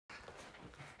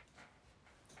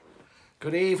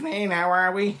Good evening, how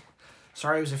are we?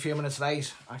 Sorry I was a few minutes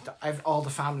late. I've all the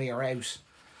family are out.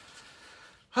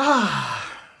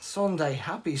 Sunday,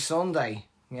 happy Sunday.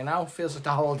 You know, feels like the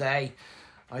whole day.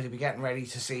 I should be getting ready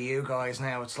to see you guys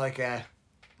now. It's like,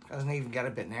 doesn't even get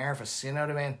a bit nervous, you know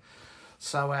what I mean?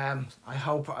 So, I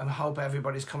hope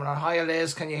everybody's coming on. Hi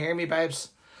Liz, can you hear me, babes?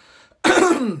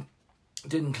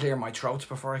 Didn't clear my throat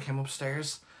before I came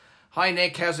upstairs. Hi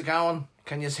Nick, how's it going?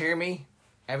 Can you hear me?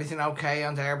 Everything okay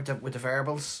on there with the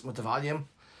variables, with the volume?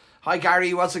 Hi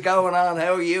Gary, what's it going on?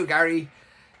 How are you, Gary?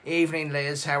 Evening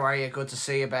Liz, how are you? Good to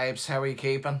see you, babes. How are you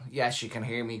keeping? Yes, you can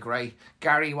hear me, great.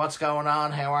 Gary, what's going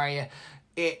on? How are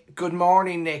you? Good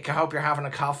morning, Nick. I hope you're having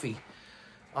a coffee.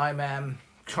 I'm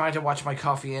trying to watch my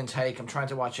coffee intake. I'm trying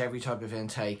to watch every type of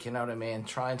intake, you know what I mean?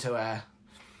 Trying to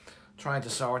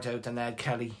sort out the Ned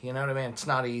Kelly, you know what I mean? It's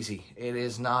not easy. It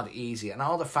is not easy. And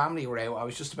all the family were out. I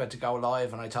was just about to go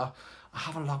live and I thought, I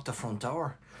haven't locked the front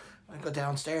door. I go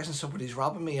downstairs and somebody's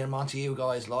robbing me and I'm onto you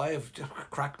guys live. Just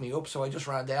cracked me up, so I just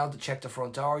ran down to check the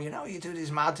front door. You know, you do these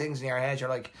mad things in your head. You're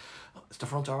like, oh, is the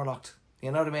front door locked?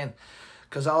 You know what I mean?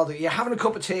 Because you're having a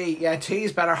cup of tea. Yeah,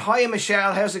 tea's better. Hi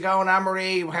Michelle, how's it going?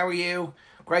 Anne-Marie, how are you?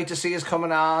 Great to see us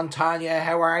coming on. Tanya,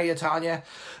 how are you, Tanya?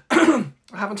 I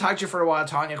haven't tagged you for a while,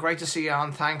 Tanya. Great to see you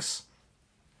on, thanks.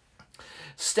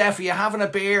 Steph, are you having a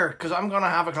beer? Because I'm going to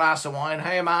have a glass of wine.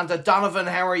 Hey, Amanda. Donovan,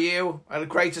 how are you?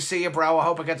 Great to see you, bro. I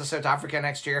hope I get to South Africa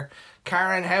next year.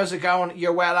 Karen, how's it going?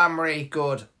 You're well, Anne-Marie.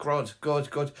 Good.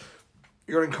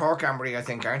 You're in Cork, Anne-Marie, I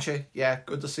think, aren't you? Yeah,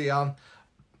 good to see you on.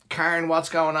 Karen, what's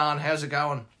going on? How's it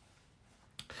going?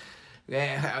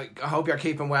 Yeah, I hope you're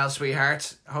keeping well,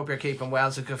 sweetheart. I hope you're keeping well.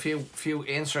 It's a few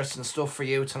interesting stuff for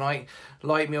you tonight.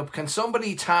 Light me up. Can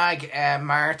somebody tag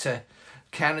Marta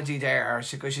Kennedy there?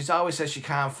 Because she always says she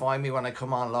can't find me when I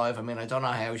come on live. I mean, I don't know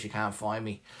how she can't find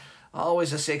me.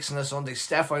 Always a 6 on a Sunday.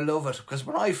 Steph, I love it. Because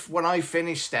when I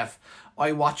finish, Steph,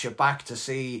 I watch it back to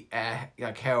see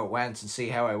like how it went and see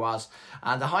how I was.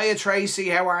 And hiya, Tracy.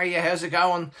 How are you? How's it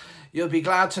going? You'll be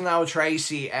glad to know,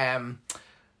 Tracy,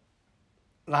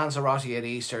 Lanzarote at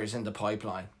Easter is in the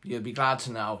pipeline. You'll be glad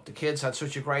to know. The kids had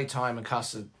such a great time in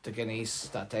Costa de Guineas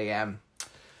that they,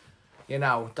 you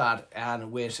know, that,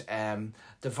 and with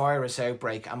the virus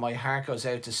outbreak, and my heart goes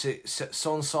out to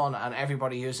Sun and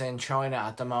everybody who's in China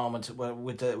at the moment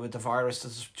with the virus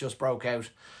that's just broke out.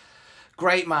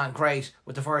 Great, man, great.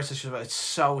 With the virus, it's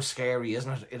so scary,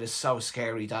 isn't it? It is so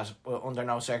scary that under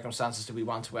no circumstances do we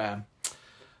want to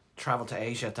travel to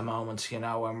Asia at the moment, you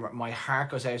know, and my heart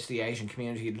goes out to the Asian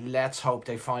community. Let's hope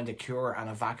they find a cure and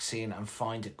a vaccine and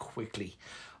find it quickly.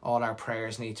 All our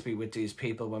prayers need to be with these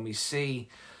people. When we see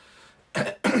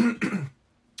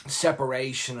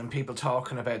separation and people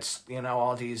talking about, you know,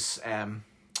 all these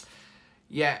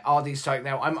all these type.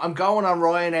 Now I'm going on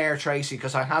Ryanair, Tracy,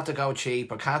 because I had to go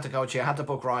cheap. I had to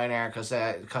book Ryanair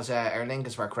because Aer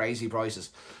Lingus were crazy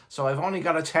prices. So I've only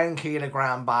got a 10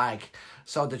 kilogram bag.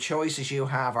 So the choices you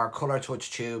have are Colour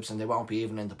Touch tubes, and they won't be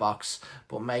even in the box.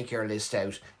 But make your list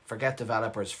out. Forget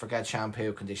developers. Forget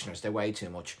shampoo, conditioners. They weigh too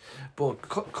much. But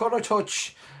Colour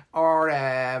Touch or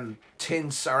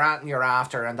tints or anything you're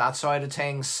after, and that side of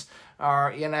things.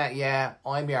 Or, you know, yeah,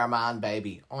 I'm your man,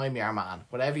 baby. I'm your man.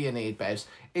 Whatever you need, babes.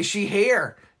 Is she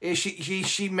here? Is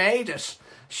she made it.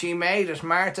 She made it.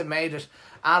 Martha made it.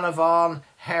 Anna Vaughan,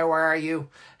 how are you?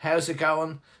 How's it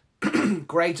going?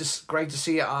 Great to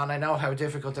see you on. I know how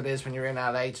difficult it is when you're in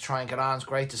LA to try and get on. It's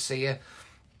great to see you.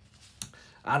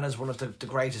 Anna's one of the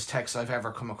greatest texts I've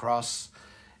ever come across.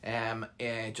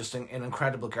 Just an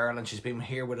incredible girl, and she's been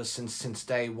here with us since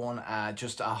day one.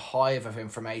 Just a hive of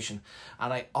information,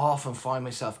 and I often find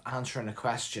myself answering a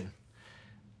question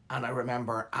and I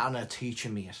remember Anna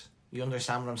teaching me it. You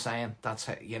understand what I'm saying? That's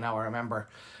how, you know, I remember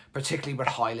particularly with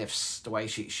high lifts, the way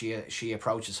she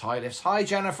approaches high lifts. Hi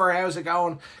Jennifer, how's it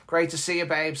going? Great to see you,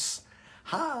 babes.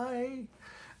 Hi.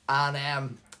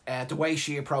 And the way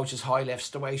she approaches high lifts,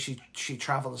 the way she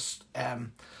travels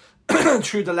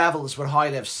through the levels with high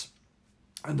lifts,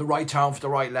 and the right tone for the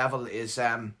right level is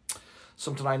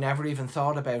something I never even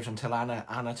thought about until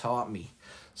Anna taught me.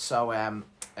 So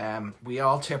we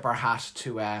all tip our hat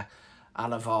to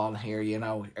Anna Vaughan here. You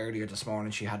know, earlier this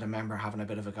morning she had a member having a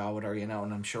bit of a go with her, you know,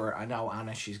 and I know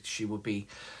Anna, she would be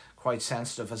quite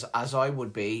sensitive as I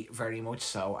would be, very much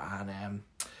so, and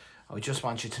I just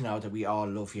want you to know that we all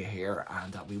love you here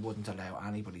and that we wouldn't allow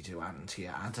anybody to do anything to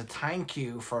you. And to thank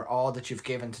you for all that you've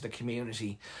given to the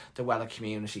community, the Wella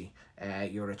community.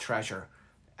 You're a treasure.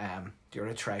 You're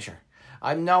a treasure.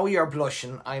 I know you're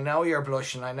blushing. I know you're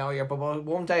blushing. But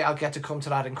one day I'll get to come to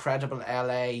that incredible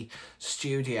LA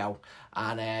studio,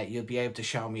 and you'll be able to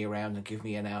show me around and give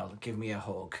me a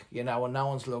hug. You know, when no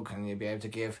one's looking, you'll be able to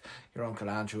give your Uncle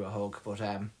Andrew a hug. But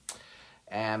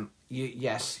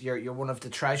you're one of the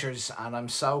treasures, and I'm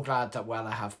so glad that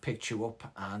Wella have picked you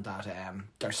up, and that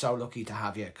they're so lucky to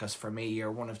have you, because for me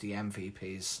you're one of the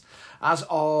MVPs, as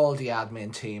all the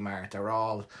admin team are. They're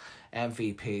all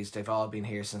MVPs. They've all been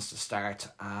here since the start,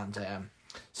 and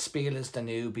Spiel is the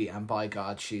newbie, and by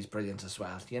God, she's brilliant as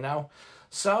well, you know.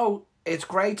 So it's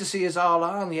great to see us all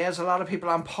on. Yes, a lot of people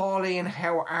on. Pauline,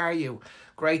 how are you?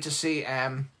 Great to see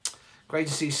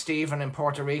Stephen in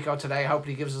Puerto Rico today. Hope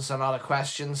he gives us a lot of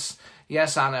questions.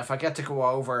 Yes, Anna, if I get to go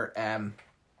over,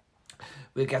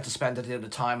 we'll get to spend a little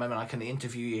time. I mean, I can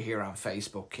interview you here on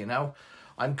Facebook, you know.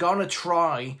 I'm going to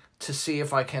try to see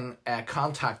if I can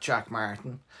contact Jack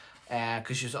Martin,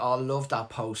 because you all loved that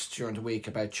post during the week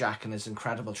about Jack and his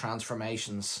incredible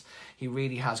transformations. He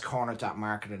really has cornered that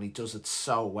market, and he does it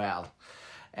so well.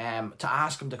 To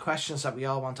ask him the questions that we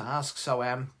all want to ask.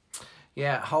 So,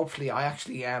 yeah, hopefully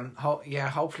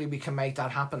hopefully we can make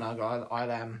that happen.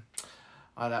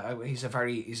 He's a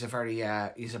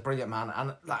brilliant man,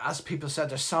 and as people said,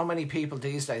 there's so many people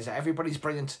these days. Everybody's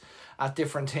brilliant at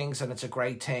different things, and it's a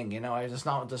great thing. You know, there's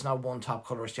no one top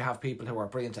colorist. You have people who are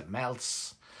brilliant at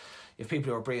melts. You have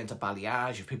people who are brilliant at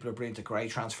balayage. You have people who are brilliant at grey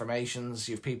transformations.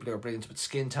 You have people who are brilliant with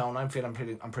skin tone. I'm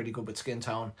pretty good with skin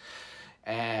tone.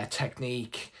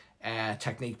 Technique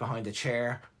behind the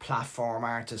chair, platform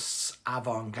artists,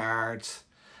 avant-garde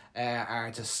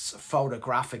artists,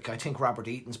 photographic. I think Robert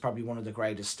Eaton's probably one of the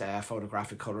greatest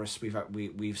photographic colorists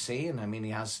we've seen. I mean,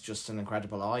 he has just an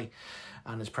incredible eye,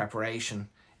 and his preparation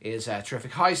is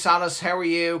terrific. Hi Salas, how are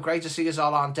you? Great to see us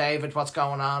all on. David, what's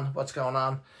going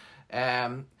on?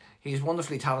 He's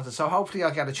wonderfully talented, so hopefully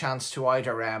I'll get a chance to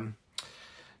either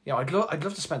you know, I'd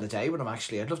love to spend a day with him,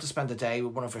 actually. I'd love to spend a day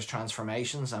with one of his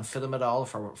transformations and film it all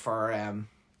for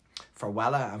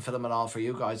Wella, and film it all for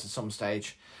you guys at some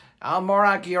stage.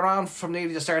 Morag, you're on from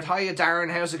nearly the start. Hiya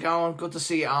Darren, how's it going? Good to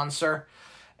see you on, sir.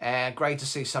 Great to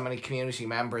see so many community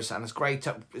members, and it's great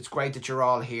that you're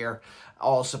all here,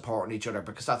 all supporting each other,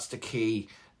 because that's the key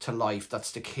to life.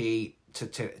 That's the key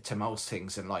to most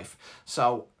things in life.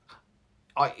 So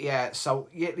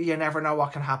you never know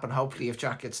what can happen. Hopefully, if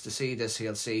Jack gets to see this,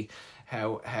 he'll see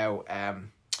how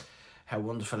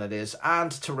wonderful it is,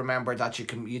 and to remember that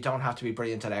you don't have to be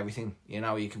brilliant at everything. You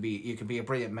know, you can be a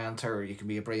brilliant mentor, you can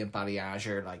be a brilliant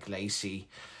balayager like Lacey.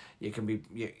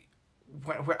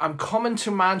 I'm coming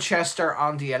to Manchester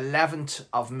on the 11th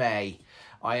of May.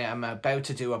 I am about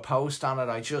to do a post on it.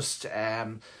 I just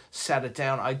set it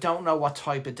down. I don't know what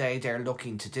type of day they're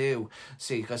looking to do.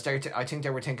 See, because I think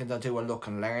they were thinking they'll do a look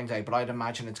and learn day, but I'd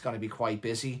imagine it's going to be quite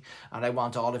busy, and I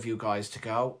want all of you guys to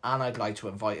go, and I'd like to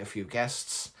invite a few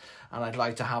guests, and I'd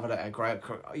like to have it at a great...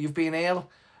 You've been ill?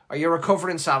 Are you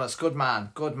recovering, Salas? Good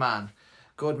man.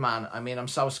 I mean,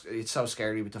 it's so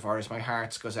scary with the virus. My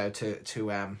heart goes out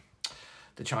to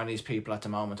the Chinese people at the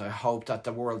moment. I hope that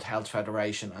the World Health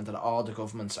Federation and that all the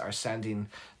governments are sending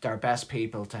their best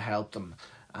people to help them,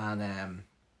 and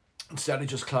instead of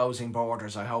just closing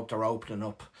borders, I hope they're opening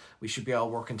up. We should be all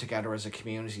working together as a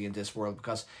community in this world,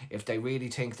 because if they really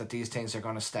think that these things are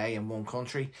going to stay in one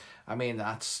country, I mean,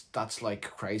 that's like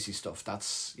crazy stuff.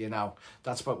 That's, you know,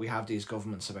 that's what we have these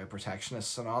governments about,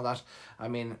 protectionists and all that. I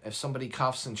mean, if somebody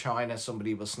coughs in China,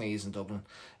 somebody will sneeze in Dublin.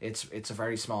 It's a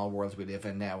very small world we live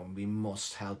in now, and we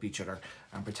must help each other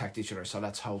and protect each other. So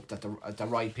let's hope that the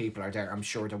right people are there. I'm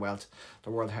sure the World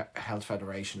Health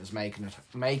Federation is making it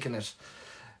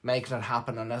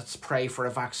happen, and let's pray for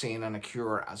a vaccine and a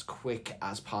cure as quick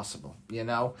as possible, you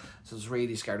know. So it's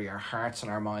really scary. Our hearts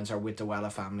and our minds are with the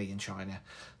Wella family in China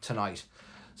tonight.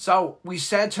 So we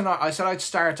said tonight, I said I'd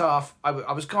start off,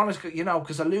 I was going to, you know,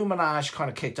 because Illumina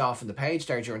kind of kicked off in the page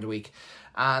there during the week,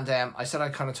 and I said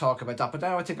I'd kind of talk about that, but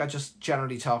now I think I just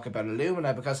generally talk about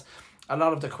Illumina, because a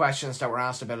lot of the questions that were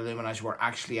asked about Illumina were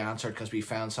actually answered, because we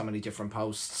found so many different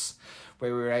posts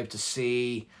where we were able to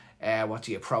see what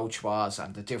the approach was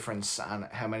and the difference and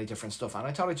how many different stuff. And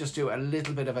I thought I'd just do a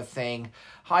little bit of a thing.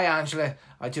 Hi Angela,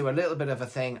 I do a little bit of a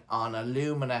thing on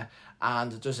Illumina,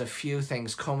 and there's a few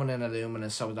things coming in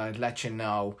Illumina, so that I'd let you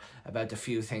know about the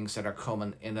few things that are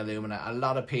coming in Illumina. A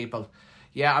lot of people,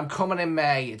 yeah, I'm coming in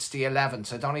May. It's the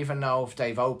 11th. I don't even know if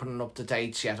they've opened up the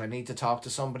dates yet. I need to talk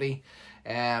to somebody,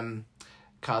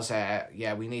 because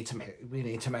yeah, we need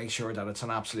to make sure that it's an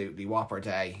absolutely whopper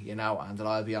day, you know, and that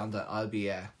I'll be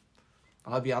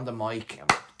on the mic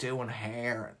doing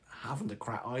hair and having the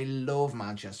crack. I love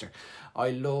Manchester. I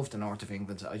love the north of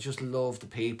England. I just love the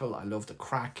people. I love the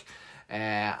crack.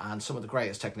 And some of the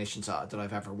greatest technicians that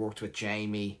I've ever worked with,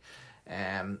 Jamie,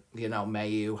 you know,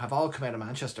 Mayu, have all come out of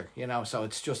Manchester, you know, so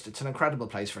it's an incredible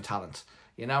place for talent,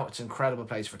 you know, it's an incredible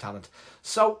place for talent.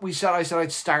 So I said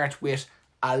I'd start with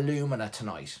Illumina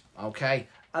tonight, okay?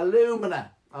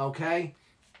 Illumina, okay?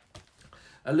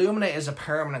 Illumina is a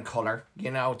permanent colour,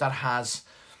 you know, that has,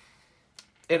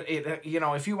 you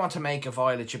know, if you want to make a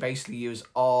violet, you basically use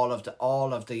all of the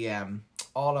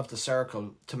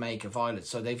circle to make a violet.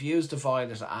 So they've used the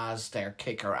violet as their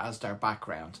kicker, as their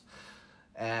background.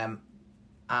 So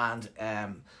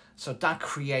that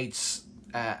creates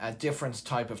a different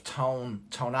type of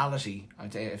tonality,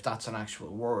 if that's an actual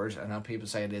word. I know people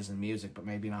say it is in music, but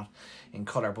maybe not in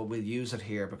colour, but we'll use it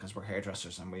here because we're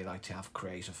hairdressers and we like to have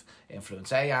creative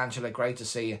influence. Hey Angela, great to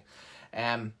see you.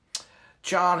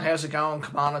 John, how's it going?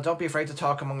 Come on, and don't be afraid to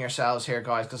talk among yourselves here,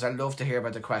 guys, because I love to hear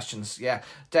about the questions. Yeah,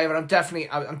 David, I'm definitely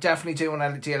doing the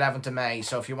 11th of May,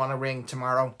 so if you want to ring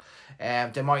tomorrow,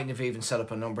 they mightn't have even set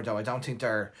up a number, though. I don't think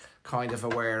they're kind of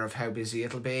aware of how busy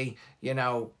it'll be, you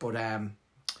know, but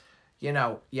you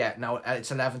know, yeah, no, it's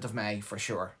 11th of May for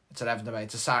sure. It's 11th of May.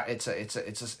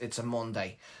 It's a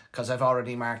Monday, because I've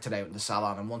already marked it out in the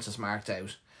salon, and once it's marked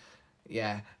out,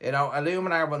 yeah, you know,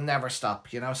 Illumina will never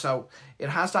stop, you know, so it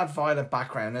has that violet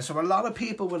background. And so a lot of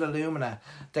people with Illumina,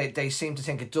 they seem to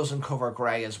think it doesn't cover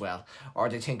grey as well, or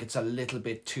they think it's a little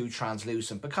bit too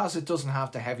translucent because it doesn't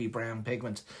have the heavy brown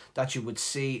pigment that you would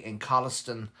see in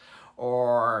Colliston,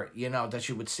 or, you know, that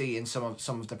you would see in some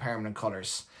of the permanent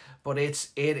colours. But it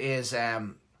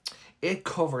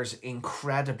covers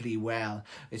incredibly well.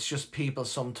 It's just people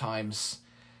sometimes,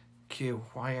 Q,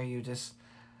 why are you this?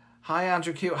 Hi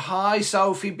Andrew Q. Hi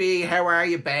Sophie B. How are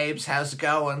you, babes? How's it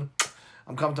going?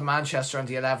 I'm coming to Manchester on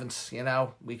the 11th. You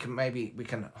know, we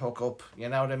can hook up. You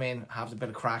know what I mean? Have a bit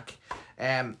of crack.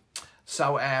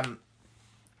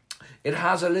 It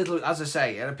has a little, as I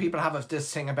say, people have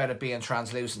this thing about it being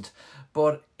translucent,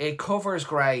 but it covers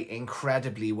grey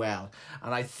incredibly well.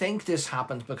 And I think this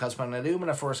happened because when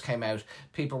Illumina first came out,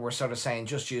 people were sort of saying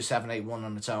just use 781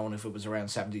 on its own if it was around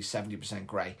 70%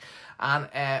 grey. And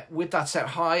with that said,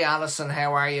 hi Alison,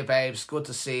 how are you, babes? Good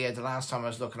to see you. The last time I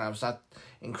was looking, I was that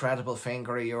incredible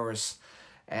finger of yours.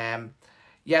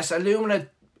 Yes, Illumina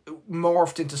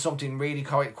morphed into something really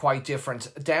quite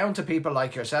different, down to people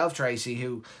like yourself, Tracy,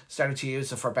 who started to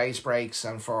use it for bass breaks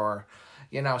and for,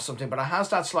 you know, something, but it has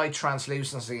that slight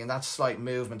translucency and that slight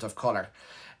movement of colour,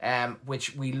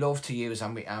 which we love to use,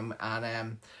 and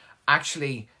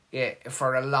actually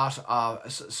for a lot of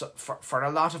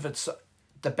it,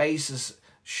 the bases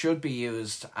should be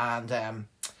used, and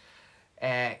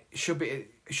should be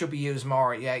used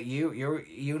more. Yeah,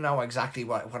 you know exactly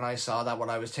when I saw that, what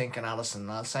I was thinking, Alison.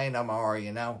 I'll say no more,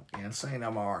 you know. I'll say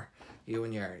no more. You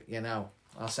and your, you know,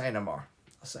 I'll say no more.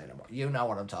 You know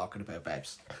what I'm talking about,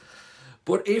 babes.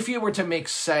 But if you were to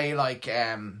mix, say, like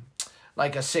a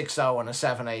 60 and a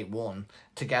 781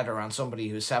 together on somebody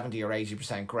who's 70 or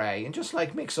 80% grey, and just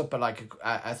like mix up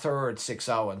a third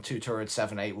 60 and 2/3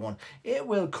 781, it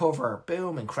will cover,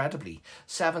 boom, incredibly.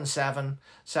 77,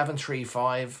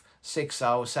 735,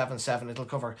 60, 77, it'll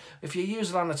cover. If you use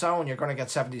it on its own, you're going to get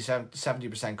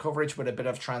 70% coverage with a bit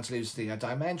of translucency and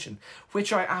dimension,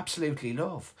 which I absolutely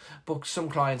love. But some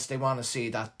clients, they want to see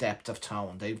that depth of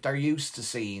tone. They're used to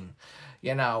seeing,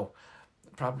 you know,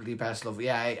 probably best love.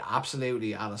 Yeah,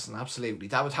 absolutely, Alison, absolutely.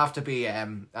 That would have to be,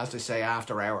 as they say,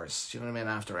 after hours. Do you know what I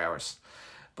mean? After hours.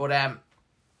 But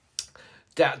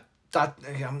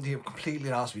you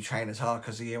completely lost me train of thought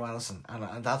because of you, Alison,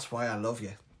 and that's why I love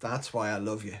you. That's why I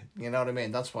love you. You know what I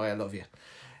mean? That's why I love you.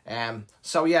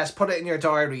 So yes, put it in your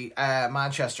diary.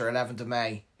 Manchester, 11th of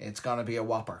May. It's gonna be a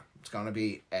whopper.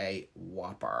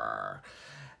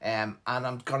 And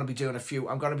I'm going to be doing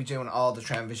I'm going to be doing all the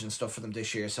Trend Vision stuff for them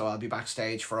this year, so I'll be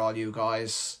backstage for all you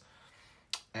guys.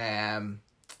 I'll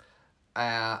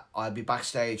be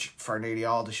backstage for nearly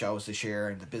all the shows this year,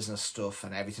 and the business stuff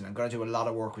and everything. I'm going to do a lot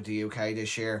of work with the UK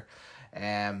this year.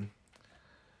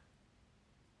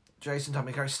 Jason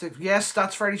Tommy Carr, yes,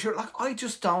 that's very true. Like, I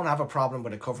just don't have a problem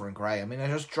with it covering grey. I mean, I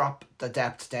just drop the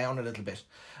depth down a little bit.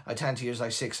 I tend to use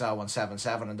like 60 and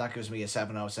 77, and that gives me a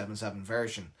 7077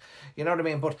 version. You know what I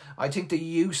mean? But I think the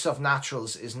use of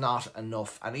naturals is not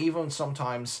enough. And even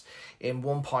sometimes in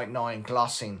 1.9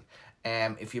 glossing,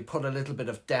 if you put a little bit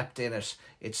of depth in it,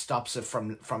 it stops it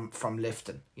from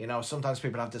lifting. You know, sometimes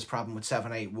people have this problem with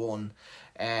 781,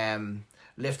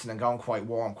 lifting and going quite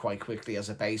warm quite quickly as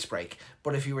a base break.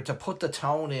 But if you were to put the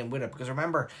tone in with it, because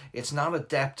remember, it's not a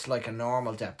depth like a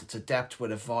normal depth, it's a depth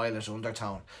with a violet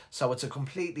undertone. So it's a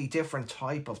completely different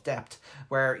type of depth,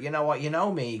 where, you know what, you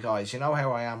know me, guys, you know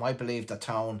how I am. I believe that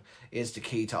tone is the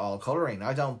key to all colouring.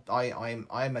 I'm not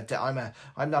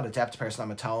a depth person,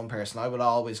 I'm a tone person. I will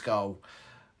always go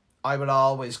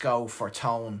for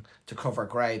tone to cover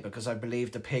grey, because I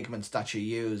believe the pigments that you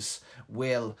use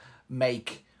will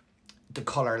make the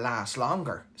colour last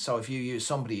longer. So if you use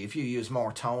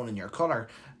more tone in your colour,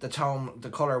 the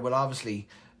colour will obviously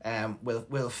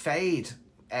will fade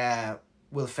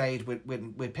with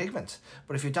pigment.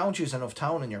 But if you don't use enough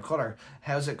tone in your colour,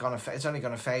 how's it gonna it's only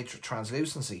gonna fade through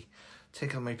translucency.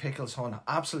 Tickle my pickles, hon.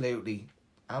 Absolutely,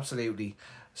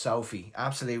 Sophie,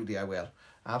 absolutely I will.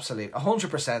 Absolutely,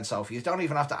 100%, Sophie. You don't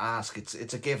even have to ask.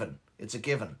 It's a given. It's a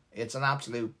given. It's an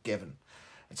absolute given.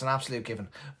 It's an absolute given.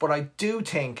 But I do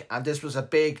think, and this is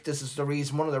the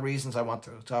reason, one of the reasons I want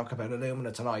to talk about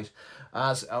Illumina tonight,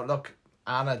 as, look,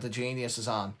 Anna the genius is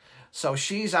on. So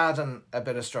she's adding a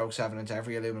bit of stroke 7 into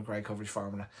every Illumina grey coverage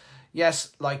formula.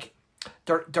 Yes, like,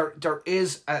 there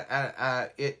is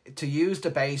to use the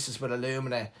bases with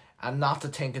Illumina and not to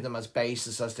think of them as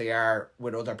bases as they are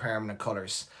with other permanent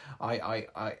colours.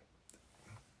 I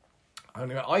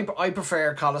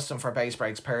prefer Colliston for base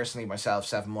breaks personally myself.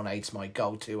 718's my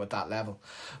go-to at that level.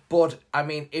 But I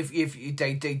mean, if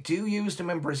they do use them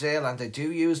in Brazil, and they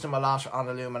do use them a lot on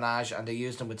Illuminage, and they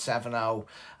use them with 7.0,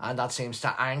 and that seems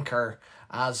to anchor,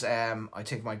 as I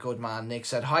think my good man Nick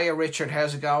said. Hiya Richard,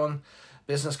 how's it going?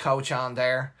 Business coach on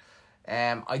there.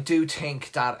 I do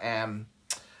think that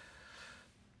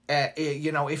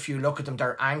you know, if you look at them,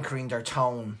 they're anchoring their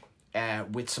tone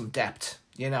with some depth.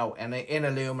 You know, and in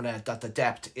Illumina, that the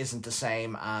depth isn't the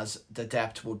same as the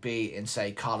depth would be in,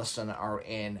 say, Colliston, or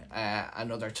in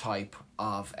another type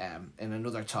of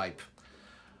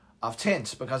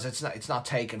tint, because it's not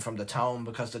taken from the tone,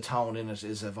 because the tone in it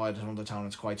is a violet undertone.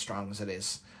 It's quite strong as it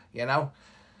is, you know.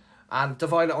 And the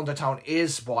violet undertone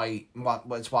is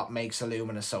what makes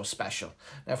Illumina so special.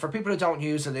 Now, for people who don't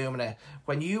use Illumina,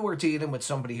 when you are dealing with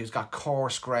somebody who's got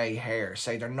coarse grey hair,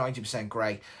 say they're 90%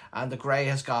 grey, and the grey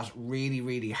has got really,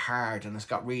 really hard, and it's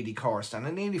got really coarse, and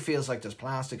it nearly feels like there's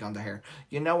plastic on the hair.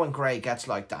 You know when grey gets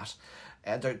like that.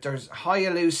 There's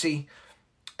Hiya Lucy.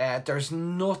 There's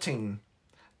nothing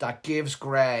that gives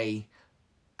grey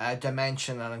a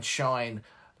dimension and a shine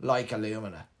like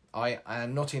Illumina.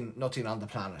 Nothing on the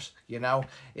planet, you know.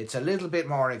 It's a little bit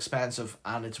more expensive,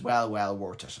 and it's well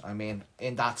worth it. I mean,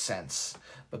 in that sense,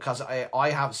 because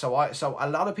so a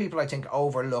lot of people, I think,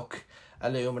 overlook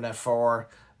Illumina for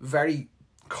very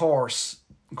coarse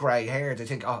grey hair. They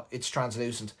think, oh, it's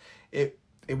translucent, it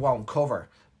won't cover,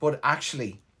 but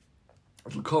actually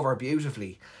it'll cover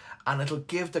beautifully. And it'll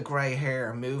give the grey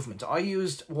hair a movement. I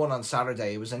used one on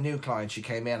Saturday. It was a new client. She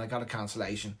came in. I got a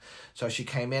cancellation. So she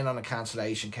came in on a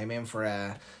cancellation. Came in for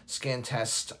a skin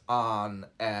test on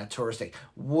Thursday.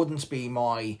 Wouldn't be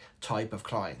my type of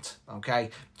client. Okay.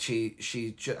 She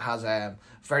has a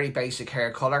very basic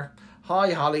hair colour.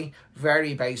 Hi Holly.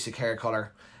 Very basic hair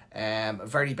colour.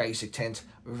 Very basic tint.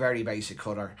 Very basic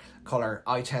colour.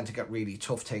 I tend to get really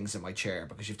tough things in my chair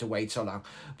because you have to wait so long.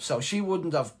 So she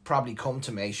wouldn't have probably come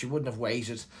to me. She wouldn't have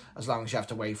waited as long as you have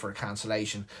to wait for a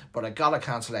cancellation. But I got a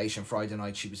cancellation Friday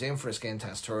night. She was in for a skin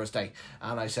test Thursday,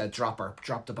 and I said, drop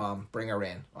the bomb, bring her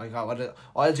in. I go,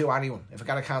 I'll do anyone. If I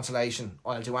got a cancellation,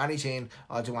 I'll do anything.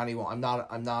 I'll do anyone. I'll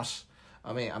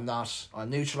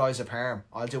neutralise a perm.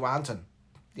 I'll do anything,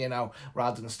 you know,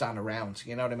 rather than stand around.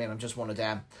 You know what I mean? I'm just one of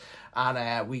them.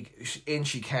 And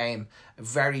she came, a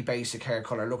very basic hair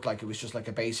colour, looked like it was just like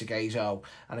a basic 8.0.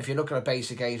 And if you look at a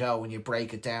basic 8.0 and you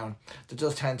break it down, there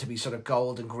does tend to be sort of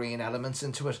gold and green elements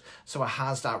into it. So it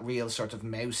has that real sort of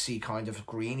mousy kind of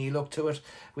greeny look to it,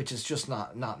 which is just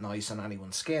not nice on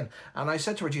anyone's skin. And I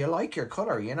said to her, do you like your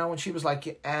colour? You know, and she was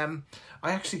like, I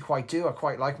actually quite do. I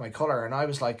quite like my colour. And I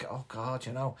was like, oh God,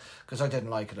 you know, because I didn't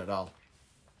like it at all.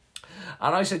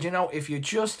 And I said, you know, if you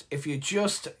just,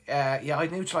 I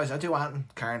neutralise, I'll do anything,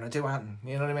 Karen, I'll do anything,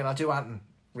 you know what I mean, I'll do anything,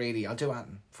 really, I'll do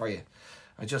anything for you.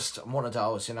 I'm one of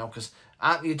those, you know, because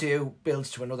anything you do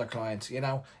builds to another client, you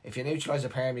know. If you neutralise a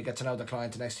perm, you get to know the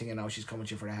client, the next thing you know, she's coming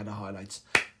to you for a head of highlights.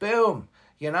 Boom!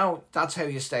 You know, that's how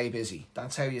you stay busy.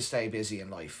 That's how you stay busy in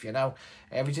life, you know.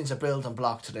 Everything's a building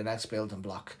block to the next building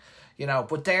block, you know.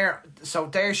 But there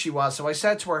she was. So I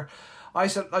said to her, I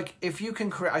said, like, if you can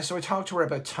create, so I talked to her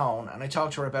about tone, and I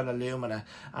talked to her about Illumina,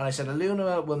 and I said,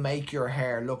 Illumina will make your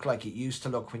hair look like it used to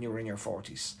look when you were in your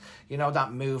 40s. You know,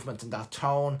 that movement and that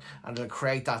tone, and it'll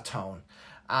create that tone.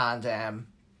 And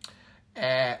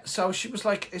so she was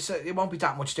like, it won't be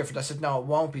that much different. I said, no, it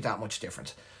won't be that much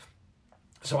different.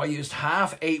 So I used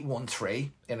half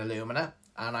 813 in Illumina,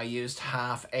 and I used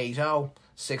half 80,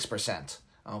 6%.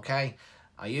 Okay,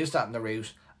 I used that in the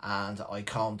root, and I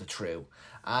combed it through.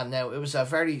 And now it was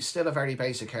still a very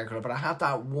basic hair colour, but I had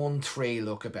that 1-3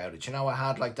 look about it. You know, I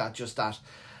had like that, just that.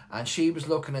 And she was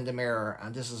looking in the mirror,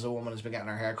 and this is a woman who's been getting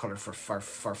her hair coloured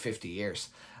for 50 years.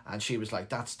 And she was like,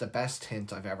 that's the best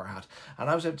tint I've ever had.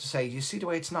 And I was able to say, you see the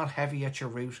way it's not heavy at your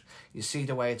root? You see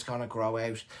the way it's going to grow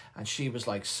out? And she was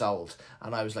like, sold.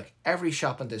 And I was like, every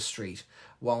shop in this street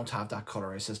won't have that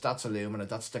colour. I says, that's Illumina.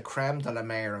 That's the creme de la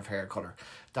mer of hair colour.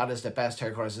 That is the best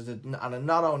hair colour. And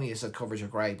not only is it coverage of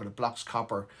grey, but it blocks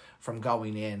copper from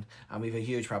going in. And we have a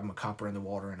huge problem with copper in the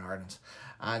water in Ireland.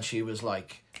 And she was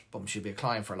like, boom, she'd be a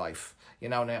client for life. You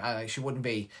know, and she wouldn't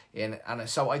be in. And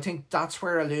so I think that's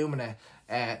where Illumina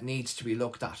needs to be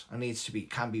looked at, and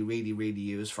can be really, really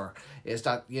used for, is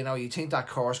that, you know, you think that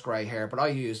coarse grey hair, but I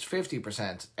used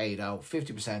 50% 80,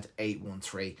 50%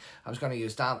 813. I was going to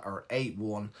use that, or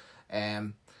 81.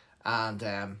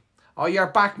 Oh, you're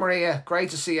back, Maria.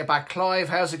 Great to see you back. Clive,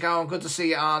 how's it going? Good to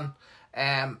see you on.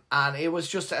 And it was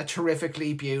just a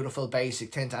terrifically beautiful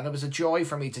basic tint, and it was a joy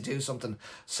for me to do something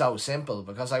so simple,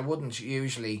 because I wouldn't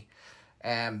usually.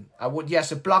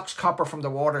 Yes, it blocks copper from the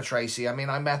water, Tracy. I mean,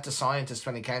 I met the scientist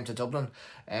when he came to Dublin,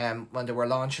 when they were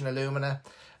launching Illumina.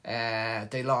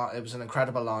 It was an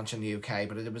incredible launch in the UK,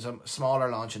 but it was a smaller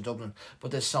launch in Dublin. But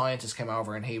this scientist came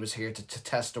over, and he was here to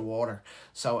test the water.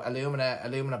 So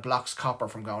Illumina blocks copper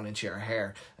from going into your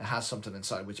hair. It has something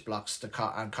inside which blocks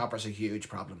and copper's a huge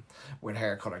problem with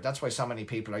hair colour. That's why so many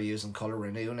people are using Colour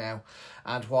Renew now,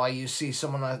 and why you see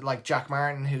someone like Jack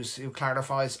Martin who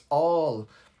clarifies all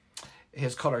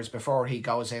his colours before he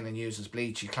goes in and uses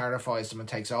bleach. He clarifies them and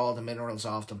takes all the minerals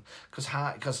off them,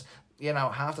 because you know,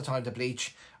 half the time the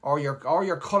bleach or your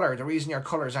colour, the reason your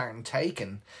colours aren't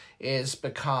taken is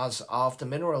because of the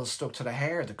minerals stuck to the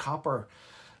hair, the copper,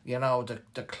 you know,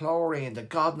 the chlorine, the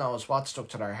God knows what stuck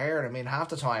to their hair. I mean, half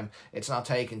the time it's not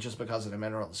taken just because of the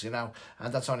minerals, you know,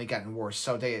 and that's only getting worse.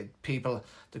 So the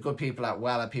good people at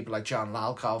Wella, people like John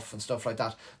Lalkoff and stuff like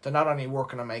that, they're not only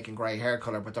working on making grey hair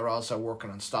colour, but they're also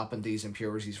working on stopping these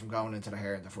impurities from going into the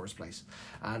hair in the first place.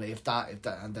 And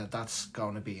that's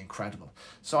going to be incredible.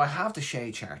 So I have the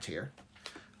shade chart here.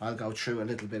 I'll go through a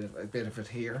bit of it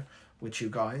here with you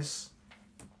guys.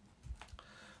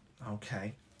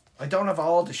 Okay. I don't have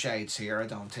all the shades here, I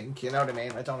don't think. You know what I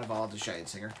mean? I don't have all the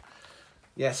shades here.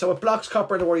 Yeah, so it blocks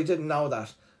copper, don't worry, you didn't know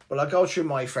that. But I'll go through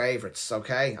my favourites,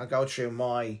 okay? I'll go through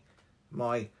my...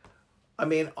 I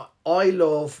mean, I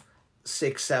love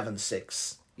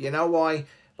 676. You know why?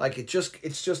 Like, it's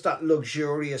just that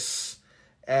luxurious,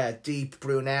 deep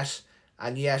brunette,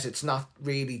 and yet it's not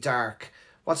really dark.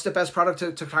 What's the best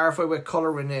product to clarify with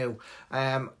Colour Renew?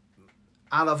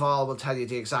 Alaval will tell you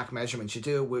the exact measurements. You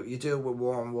do it with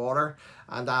warm water,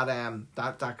 and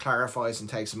that clarifies and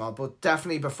takes them out. But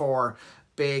definitely before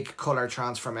big colour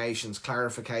transformations,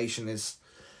 clarification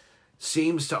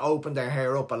seems to open their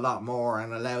hair up a lot more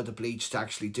and allow the bleach to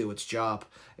actually do its job.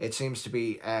 It seems to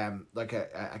be like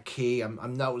a key.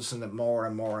 I'm noticing it more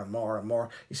and more and more and more.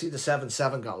 You see the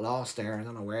 7-7 got lost there. I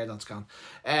don't know where that's gone.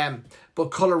 But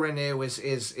Colour Renew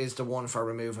is the one for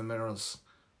removing minerals.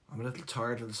 I'm a little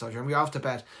tired of the soldier. We're off to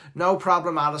bed. No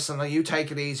problem, Alison. You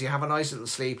take it easy. Have a nice little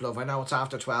sleep, love. I know it's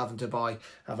after 12 in Dubai.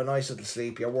 Have a nice little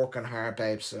sleep. You're working hard,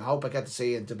 babes. I hope I get to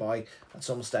see you in Dubai at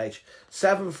some stage.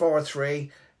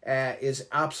 743 is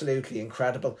absolutely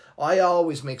incredible. I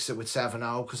always mix it with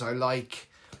 7-0 because I like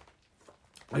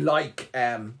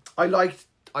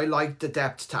the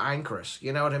depth to anchor it.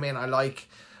 You know what I mean? I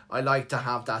like to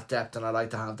have that depth, and I like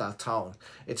to have that tone.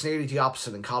 It's nearly the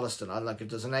opposite in Colliston. If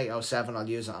there's an 807, I'll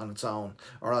use it on its own,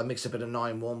 or I'll mix a bit of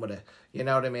 9-1 with it. You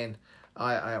know what I mean?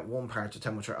 I 1 part to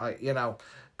temperature.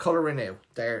 Colour Renew.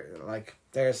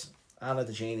 There's Anna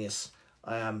the Genius.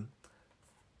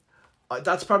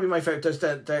 That's probably my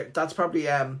favorite. That's probably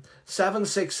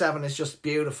 767 is just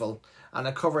beautiful, and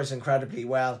it covers incredibly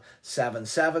well.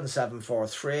 7-7,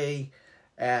 743.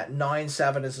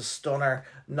 9-7 is a stunner.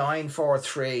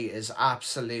 943 is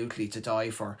absolutely to die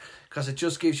for, because it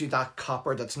just gives you that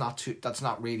copper that's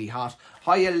not really hot.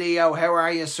 Hiya, Leo. How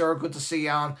are you, sir? Good to see you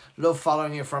on. Love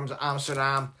following you from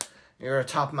Amsterdam. You're a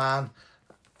top man.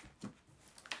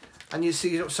 And you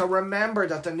see, so remember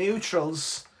that the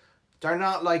neutrals, they're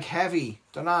not like heavy.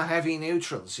 They're not heavy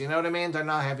neutrals. You know what I mean? They're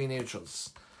not heavy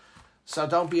neutrals. So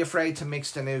don't be afraid to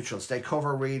mix the neutrals. They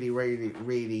cover really, really,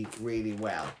 really, really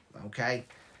well. Okay.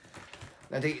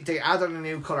 Now they added a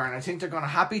new colour, and I think they're going to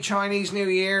Happy Chinese New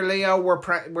Year, Leo.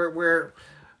 We're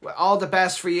all the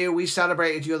best for you. We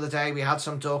celebrated the other day. We had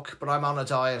some duck, but I'm on a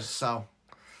diet, so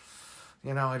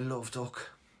you know I love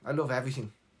duck. I love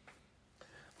everything.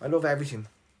 I love everything.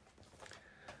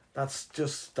 That's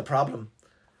just the problem.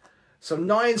 So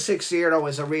 960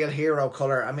 is a real hero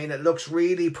colour. I mean, it looks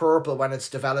really purple when it's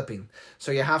developing.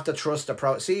 So you have to trust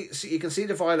the See, you can see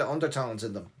the violet undertones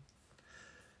in them.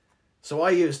 So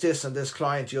I used this on this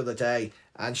client the other day,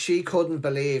 and she couldn't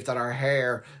believe that her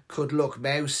hair could look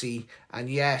mousy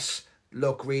and yes,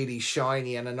 look really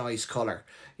shiny and a nice colour.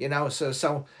 You know,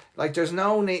 so like there's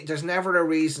never a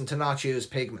reason to not use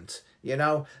pigment, you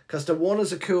know, because the one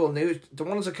is a cool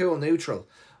neutral.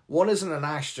 One isn't an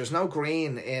ash. There's no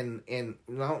green in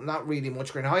not really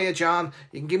much green. Hiya, John.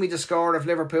 You can give me the score of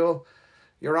Liverpool.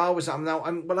 You're always I'm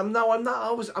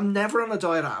never on a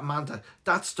diet, Amanda.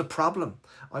 That's the problem.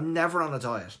 I'm never on a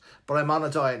diet, but I'm on a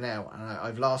diet now, and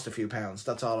I've lost a few pounds.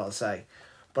 That's all I'll say.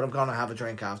 But I'm gonna have a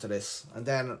drink after this, and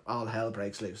then all hell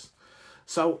breaks loose.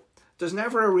 So there's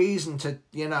never a reason to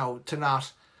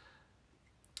not.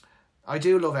 I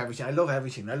do love everything. I love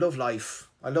everything. I love life.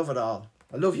 I love it all.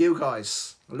 I love you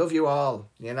guys. I love you all,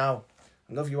 you know.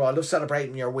 I love you all. I love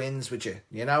celebrating your wins with you,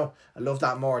 you know. I love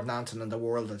that more than anything in the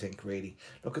world, I think, really.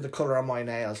 Look at the colour on my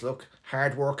nails. Look,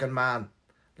 hard-working man.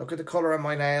 Look at the colour on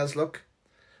my nails. Look.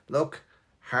 Look,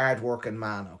 hard-working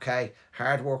man, okay?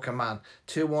 Hard-working man.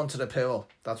 2-1 to the pool.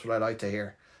 That's what I like to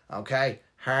hear, okay?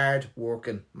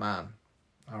 Hard-working man,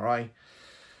 all right?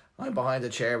 I'm behind the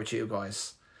chair with you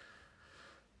guys.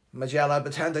 Majella, I'll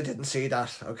pretend I didn't see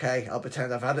that, okay? I'll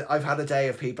pretend I've had a day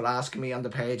of people asking me on the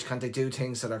page, can they do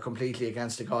things that are completely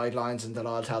against the guidelines, and then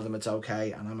I'll tell them it's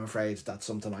okay, and I'm afraid that's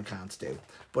something I can't do.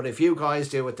 But if you guys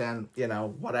do it, then, you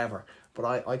know, whatever.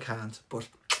 But I can't. But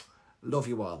love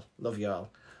you all. Love you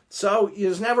all. So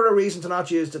there's never a reason to not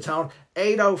use the tone.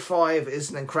 805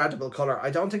 is an incredible colour. I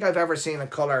don't think I've ever seen a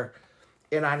colour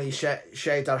in any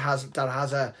shade that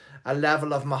has a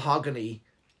level of mahogany.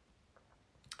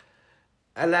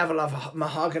 A level of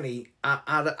mahogany at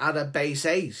a base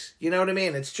 8. You know what I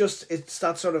mean? It's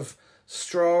that sort of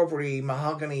strawberry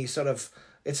mahogany sort of.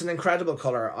 It's an incredible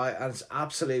colour. And it's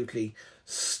absolutely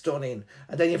stunning.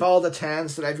 And then you've all the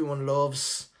 10s that everyone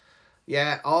loves.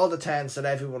 Yeah, all the 10s that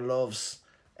everyone loves.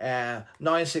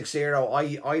 960.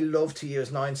 I love to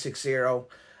use 960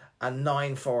 and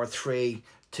 943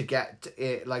 to get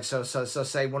it, like so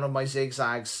say one of my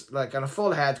zigzags, like on a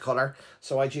full head colour.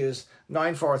 So I'd use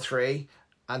 943.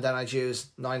 And then I'd use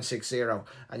 960,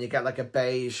 and you get like a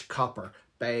beige copper,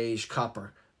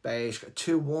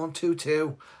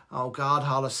 2-1-2-2. Oh God,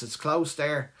 Hollis, it's close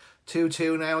there.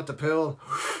 2-2 now at the pool.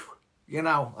 You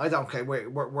know, I don't care.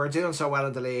 We're doing so well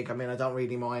in the league. I mean, I don't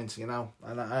really mind. You know,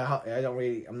 and I don't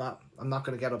really. I'm not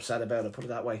going to get upset about it. Put it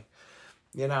that way.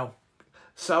 You know,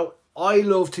 so I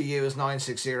love to use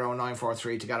 960 and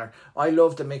 943 together. I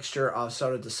love the mixture of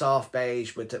sort of the soft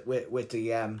beige with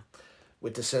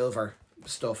the silver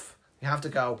stuff. You have to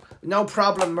go. No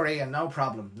problem, Maria. No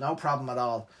problem at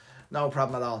all.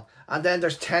 And then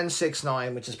there's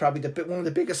 1069, which is probably one of the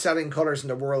biggest selling colours in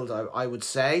the world. I would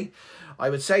say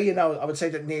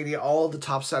that nearly all the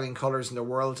top selling colours in the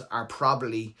world are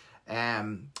probably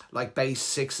like base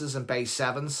 6s and base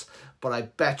 7s. But I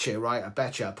bet you, I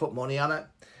put money on it.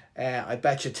 I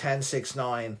bet you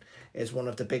 1069 is one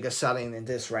of the biggest selling in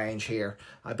this range here.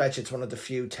 I bet you it's one of the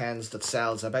few 10s that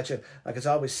sells. I bet you, like, it's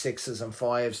always 6s and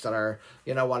 5s that are,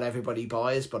 you know, what everybody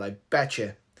buys, but I bet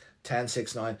you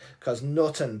 1069, because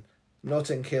nothing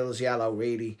kills yellow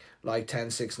really like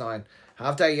 1069.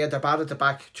 Have they? Yeah, they're bad at the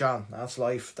back, John. That's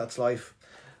life.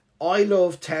 I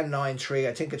love 1093.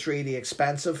 I think it's really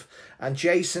expensive. And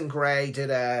Jason Gray did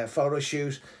a photo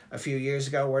shoot a few years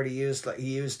ago where he used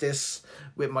this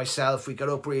with myself. We got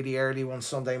up really early one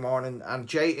Sunday morning, and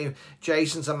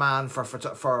Jason's a man for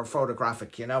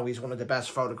photographic. You know, he's one of the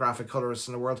best photographic colorists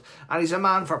in the world, and he's a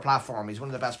man for platform. He's one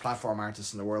of the best platform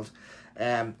artists in the world.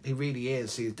 He really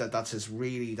is.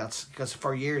 That's because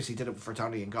for years he did it for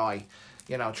Tony and Guy.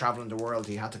 You know, traveling the world,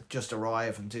 he had to just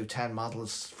arrive and do 10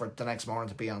 models for the next morning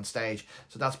to be on stage.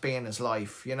 So that's been his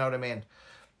life, you know what I mean?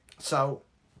 So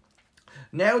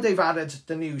now they've added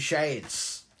the new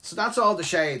shades. So that's all the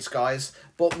shades, guys.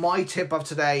 But my tip of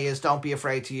today is don't be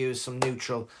afraid to use some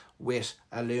neutral with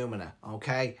Illumina,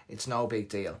 okay? It's no big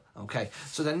deal, okay?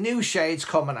 So the new shades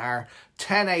coming are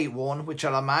 1081, which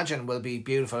I'll imagine will be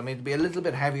beautiful. I mean, it'll be a little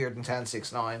bit heavier than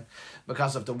 1069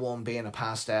 because of the one being a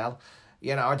pastel.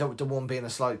 you know, or the one being a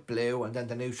slight blue and then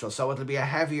the neutral. So it'll be a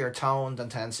heavier tone than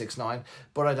 1069,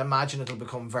 but I'd imagine it'll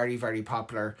become very, very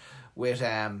popular with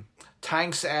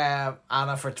thanks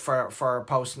Anna for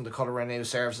posting the colour renew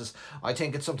services. I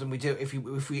think it's something we do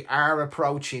if we are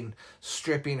approaching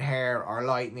stripping hair or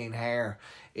lightening hair,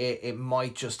 it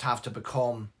might just have to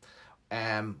become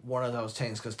one of those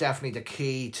things, because definitely the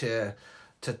key to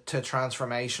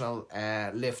transformational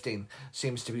lifting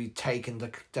seems to be taking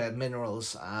the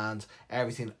minerals and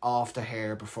everything off the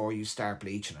hair before you start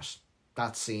bleaching it.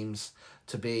 That seems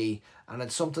to be, and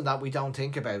it's something that we don't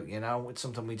think about, you know. It's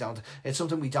something we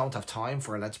don't have time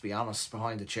for, let's be honest,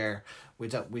 behind the chair.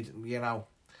 You know,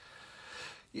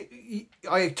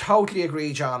 I totally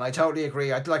agree, John. I totally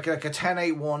agree. I'd like a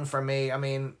 1081 for me. I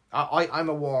mean, I'm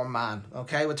a warm man,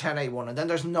 okay, with 1081. And then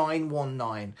there's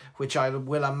 919, which I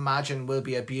will imagine will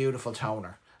be a beautiful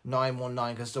toner.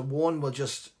 919, because the one will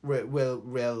just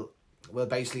will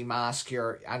basically mask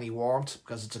any warmth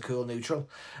because it's a cool neutral,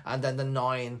 and then the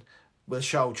 9 will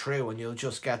show through, and you'll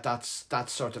just get that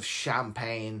sort of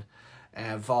champagne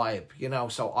vibe, you know.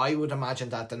 So I would imagine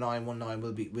that the 919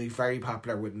 will be very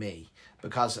popular with me,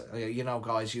 because you know,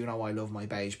 guys, you know I love my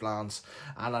beige blondes,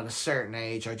 and at a certain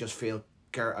age I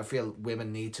feel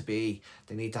women need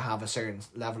to have a certain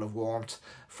level of warmth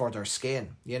for their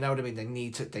skin, you know what I mean. They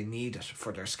need it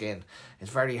for their skin.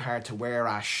 It's very hard to wear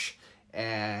ash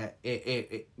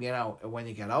you know, when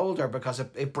you get older, because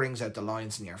it brings out the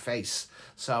lines in your face.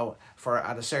 So for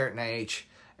at a certain age,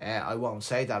 I won't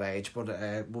say that age, but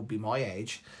it would be my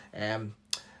age,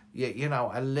 you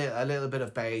know, a little bit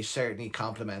of beige certainly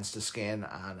complements the skin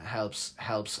and helps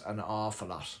an awful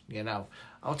lot, you know.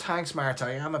 Oh, thanks, Martha.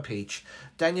 I am a peach.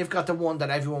 Then you've got the one that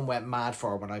everyone went mad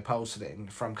for when I posted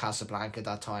it from Casablanca at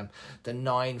that time, the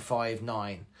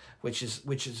 959, which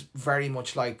is very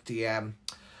much like the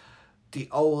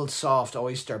old soft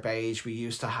oyster beige we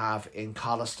used to have in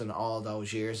Colliston all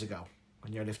those years ago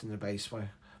when you're lifting the base.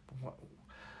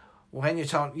 When you're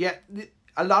toning, yeah,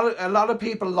 a lot of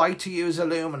people like to use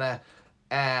Illumina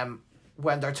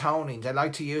when they're toning. They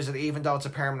like to use it even though it's a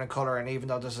permanent colour, and even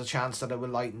though there's a chance that it will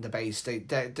lighten the base. They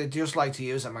just like to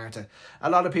use it, Martha. A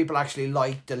lot of people actually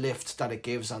like the lift that it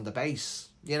gives on the base,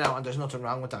 you know, and there's nothing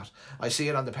wrong with that. I see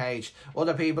it on the page.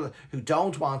 Other people who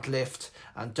don't want lift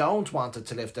and don't want it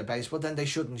to lift their base, well, then they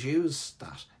shouldn't use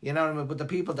that, you know what I mean. But the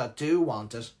people that do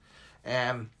want it,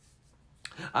 and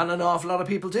an awful lot of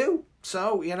people do.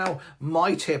 So, you know,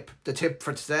 the tip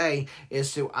for today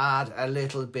is to add a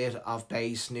little bit of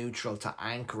base neutral to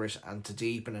anchor it and to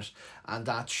deepen it, and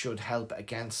that should help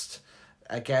against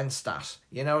that,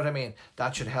 you know what I mean.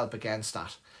 That should help against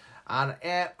that. And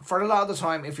for a lot of the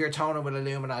time, if you're toning with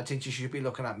Illumina, I think you should be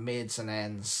looking at mids and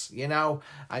ends, you know,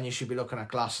 and you should be looking at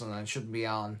glossing, and it shouldn't be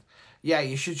on. Yeah,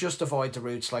 you should just avoid the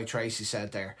roots, like Tracy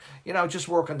said there. You know, just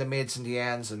work on the mids and the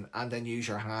ends, and then use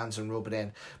your hands and rub it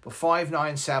in. But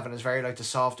 597 is very like the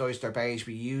soft oyster beige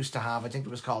we used to have. I think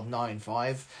it was called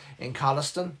 95 in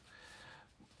Colliston.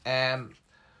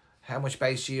 How much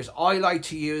base do you use? I like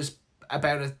to use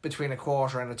about between a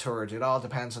quarter and a third. It all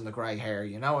depends on the grey hair,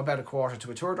 you know, about a quarter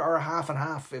to a third, or a half and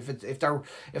half. If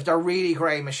they're really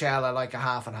grey, Michelle, I like a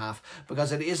half and half,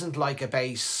 because it isn't like a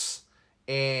base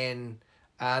in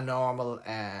a normal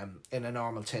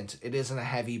tint. It isn't a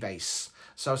heavy base.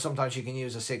 So sometimes you can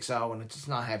use a 6.0 and it's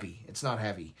not heavy. It's not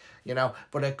heavy, you know,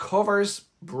 but it covers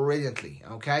brilliantly,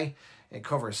 okay? It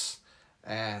covers.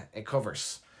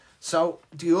 So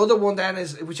the other one then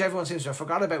is, which everyone seems to have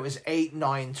forgot about, is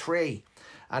 893.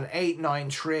 And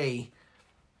 893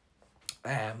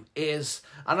 is,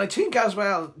 and I think as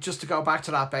well, just to go back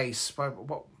to that base,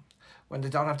 when they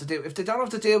don't have to deal, if they don't have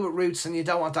to deal with roots and you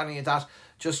don't want any of that,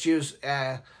 just use,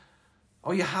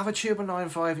 you have a tube of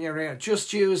 9.5 in your ear,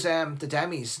 just use the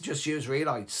demis, just use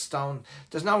relights.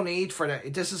 There's no need for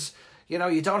that. This is, you know,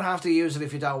 you don't have to use it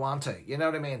if you don't want to, you know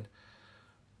what I mean?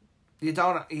 You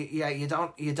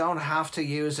don't have to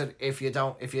use it if you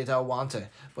don't want to,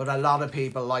 but a lot of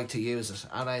people like to use it,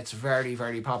 and it's very,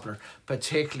 very popular,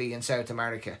 particularly in South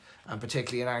America and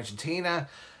particularly in Argentina.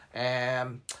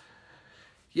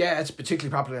 It's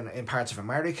particularly popular in parts of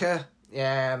America.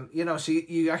 You know, so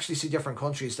you actually see different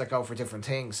countries that go for different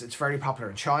things. It's very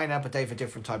popular in China, but they have a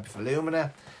different type of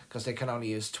Illumina because they can only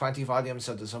use 20 volumes,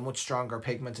 so there's a much stronger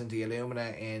pigment in the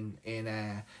Illumina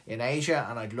in Asia,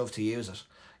 and I'd love to use it.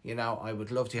 You know, I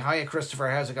would love to. Hiya, Christopher,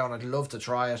 how's it going? I'd love to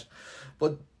try it.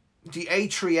 But the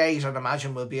 838, I'd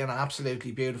imagine, will be an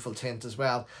absolutely beautiful tint as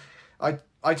well. I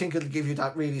think it'll give you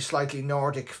that really slightly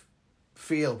Nordic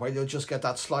feel, where you'll just get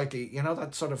that slightly, you know,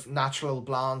 that sort of natural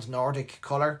blonde Nordic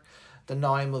colour the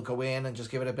 9 will go in and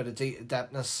just give it a bit of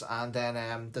depthness, and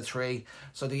then the 3.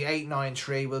 So the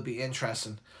 8-9-3 will be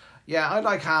interesting. Yeah, I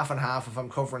like half and half if I'm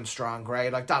covering strong grey.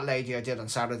 Like that lady I did on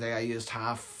Saturday, I used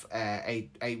half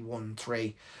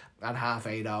 8-1-3 and half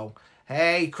 8-0.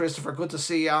 Hey, Christopher, good to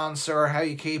see you on, sir. How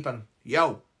you keeping?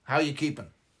 Yo, how you keeping?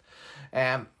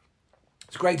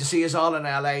 It's great to see us all in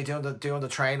LA doing the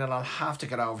training. I'll have to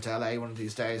get over to LA one of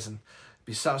these days, and it'd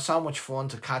be so much fun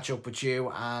to catch up with you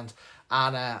and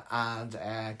Anna and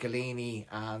Galini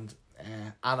and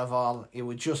Anaval. It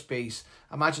would just be,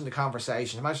 imagine the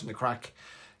conversation, imagine the crack.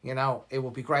 You know, it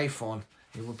would be great fun.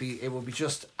 It would be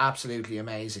just absolutely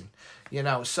amazing. You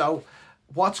know, so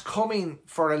what's coming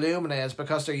for Illumina is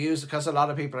because a lot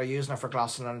of people are using it for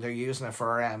glossing and they're using it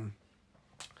for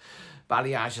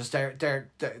balayages. They're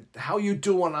how you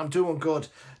doing? I'm doing good.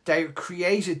 They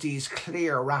created these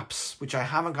clear wraps, which I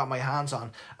haven't got my hands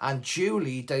on. And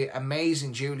Julie, the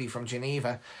amazing Julie from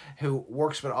Geneva, who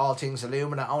works with all things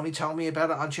Illumina, only told me about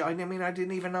it. I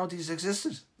didn't even know these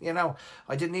existed. You know,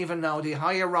 I didn't even know the.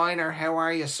 Hiya, Reiner, how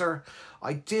are you, sir?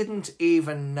 I didn't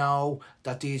even know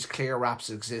that these clear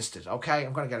wraps existed. Okay,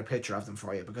 I'm going to get a picture of them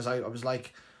for you because I was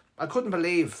like, I couldn't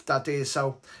believe that these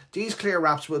clear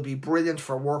wraps will be brilliant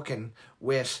for working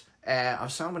with. I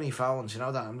have so many phones, you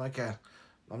know that here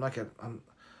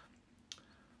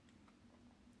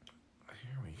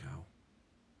we go.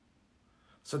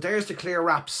 So there's the clear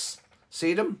wraps.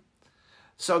 See them?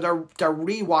 So they're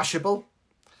rewashable,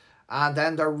 and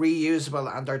then they're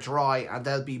reusable, and they're dry, and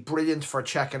they'll be brilliant for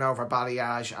checking over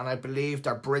balayage, and I believe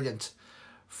they're brilliant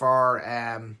for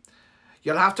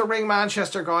you'll have to ring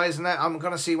Manchester, guys, and I'm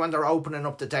going to see when they're opening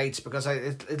up the dates because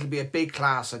it'll be a big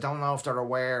class. I don't know if they're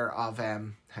aware of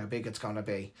how big it's going to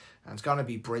be. And it's going to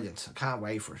be brilliant. I can't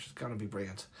wait for it. It's going to be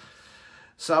brilliant.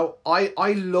 So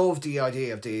I love the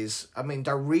idea of these. I mean,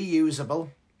 they're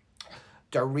reusable.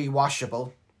 They're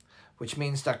rewashable, which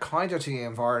means they're kinder to the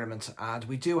environment. And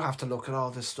we do have to look at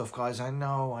all this stuff, guys. I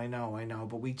know.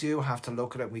 But we do have to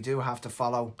look at it. We do have to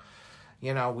follow.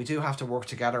 You know, we do have to work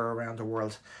together around the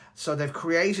world. So they've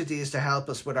created these to help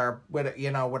us with our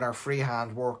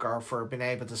freehand work or for being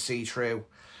able to see through.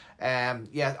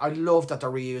 Yeah, I love that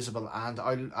they're reusable, and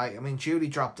I mean Julie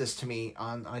dropped this to me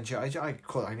on I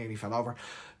nearly fell over.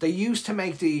 They used to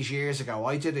make these years ago.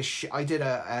 I did a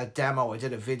demo. I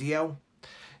did a video.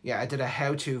 Yeah, I did a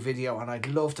how-to video, and I'd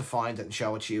love to find it and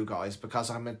show it to you guys because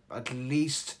I'm at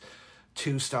least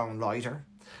 2 stone lighter.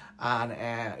 And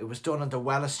it was done in the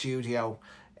Wella studio.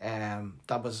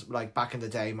 That was like back in the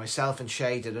day. Myself and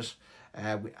Shay did it.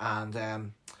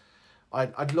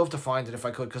 I'd love to find it if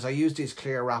I could because I used these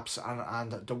clear wraps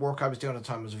and the work I was doing at the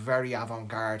time was very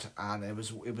avant-garde, and it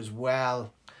was way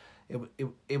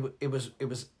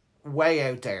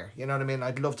out there. You know what I mean?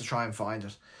 I'd love to try and find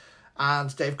it.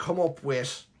 And they've come up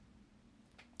with,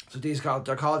 so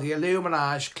they're called the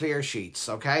Illumina clear sheets.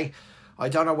 Okay, I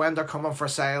don't know when they're coming for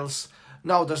sales.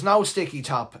 No, there's no sticky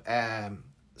top,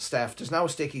 Steph. There's no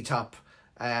sticky top.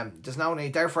 There's no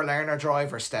need. They're for learner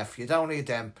drivers, Steph. You don't need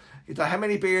them. How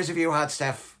many beers have you had,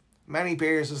 Steph? Many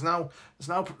beers. There's no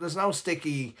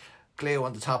sticky glue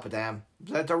on the top of them.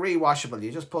 They're rewashable.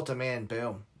 You just put them in.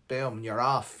 Boom, boom. You're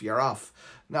off.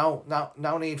 No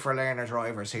need for learner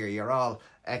drivers here. You're all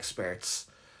experts.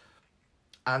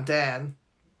 And then,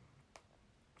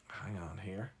 hang on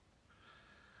here.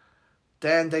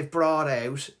 Then they've brought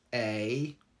out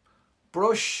a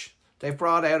brush. They've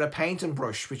brought out a painting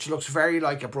brush, which looks very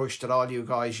like a brush that all you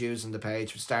guys use on the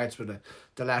page, which starts with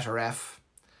the letter F.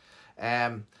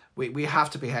 We have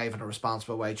to behave in a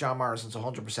responsible way. John Morrison's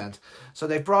 100%. So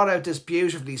they've brought out this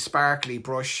beautifully sparkly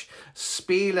brush.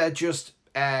 Spila just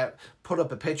put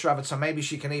up a picture of it, so maybe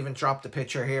she can even drop the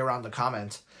picture here on the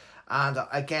comment. And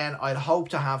again, I'd hope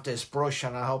to have this brush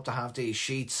and I hope to have these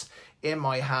sheets in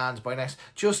my hand by next.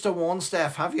 Just the one,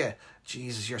 Steph, have you?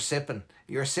 Jesus, you're sipping.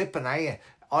 You're sipping, are you?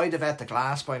 I'd have had the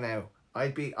glass by now.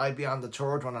 I'd be on the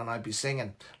 3rd one and I'd be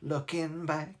singing Looking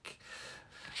Back.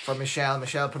 For Michelle.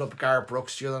 Michelle put up Gareth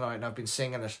Brooks the other night and I've been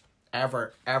singing it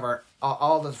ever. Thank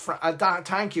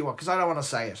you, because I don't want to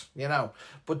say it, you know.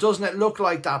 But doesn't it look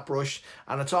like that brush?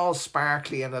 And it's all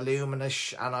sparkly and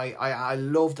illuminous, and I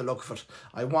love the look of it.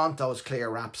 I want those clear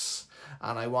wraps,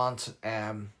 and I want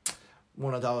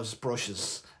one of those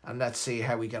brushes, and let's see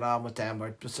how we get on with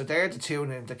them. So they're the two,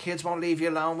 and the kids won't leave you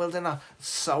alone, will they not? It's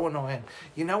so annoying.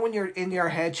 You know, when you're in your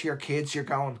head to your kids, you're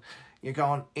going,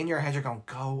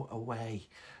 go away.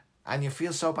 And you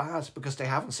feel so bad because they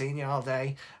haven't seen you all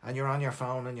day, and you're on your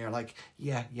phone and you're like,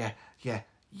 yeah, I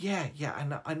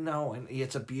know, and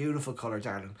it's a beautiful colour,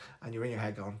 darling. And you're in your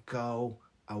head going, go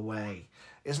away.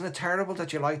 Isn't it terrible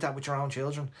that you're like that with your own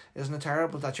children? Isn't it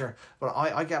terrible that you're... Well,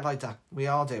 I get like that. We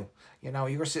all do. You know,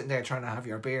 you're sitting there trying to have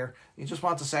your beer. You just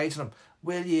want to say to them,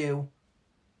 will you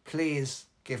please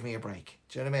give me a break?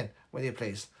 Do you know what I mean? Will you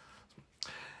please?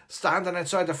 Standing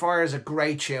Outside the Fire is a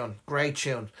great tune. Great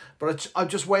tune. But I'm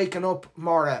just waking up,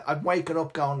 Maura. I'm waking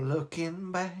up going,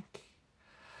 looking back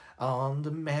on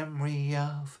the memory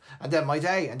of... And then my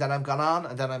day. And then I'm gone on.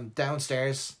 And then I'm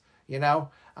downstairs, you know.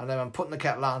 And then I'm putting the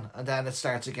kettle on. And then it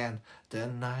starts again. The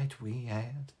night we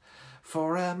had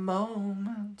for a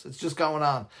moment. It's just going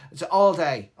on. It's all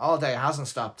day. All day. It hasn't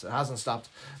stopped. It hasn't stopped.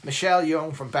 Michelle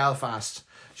Young from Belfast.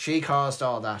 She caused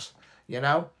all that, you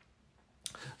know.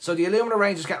 So the Illumina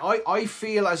range is getting... I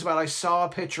feel as well, I saw a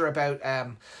picture about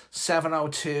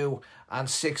 702 and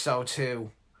 602.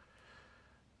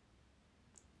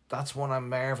 That's one I'm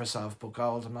nervous of, but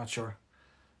gold, I'm not sure.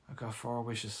 I've got 4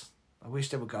 wishes. I wish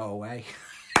they would go away.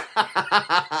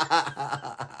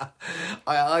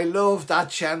 I love that,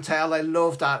 Chantel. I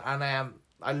love that. And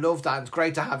I love that. It's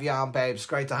great to have you on, babes. It's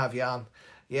great to have you on.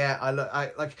 Yeah, I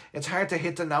like. It's hard to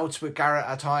hit the notes with Garrett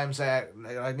at times. I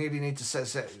nearly need to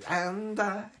say and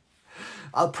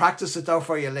I'll practice it though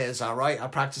for you, Liz. All right, I'll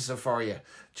practice it for you.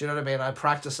 Do you know what I mean? I'll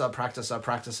practice it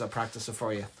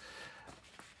for you.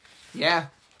 Yeah,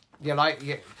 you like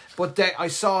yeah. But I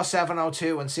saw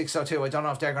 702 and 602. I don't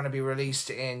know if they're going to be released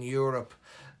in Europe.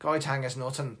 Guy Tang is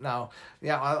nothing. No,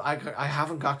 yeah, I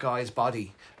haven't got Guy's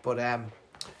body, but I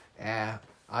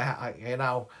you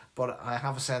know. But I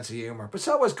have a sense of humour. But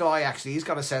so has Guy, actually. He's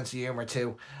got a sense of humour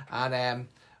too. And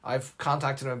I've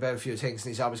contacted him about a few things, and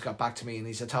he's always got back to me, and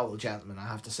he's a total gentleman, I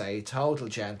have to say. Total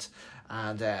gent.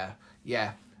 And,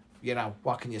 yeah, you know,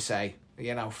 what can you say?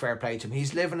 You know, fair play to him.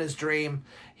 He's living his dream.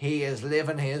 He is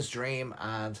living his dream,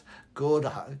 and good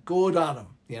on him.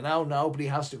 You know, nobody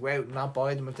has to go out and not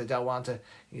buy them if they don't want to.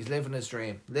 He's living his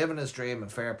dream. Living his dream, and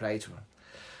fair play to him.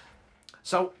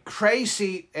 So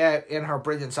Tracy, in her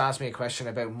brilliance, asked me a question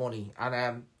about money,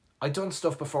 and I've done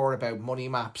stuff before about money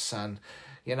maps and,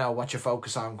 you know, what you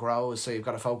focus on grows. So you've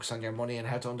got to focus on your money and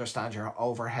how to understand your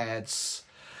overheads,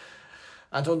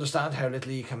 and to understand how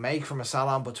little you can make from a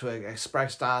salon, but to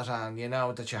express that, and you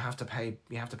know that you have to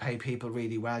pay people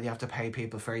really well. You have to pay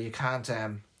people fair. You can't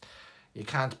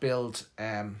build.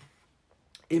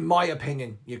 In my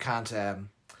opinion, you can't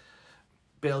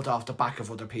build off the back of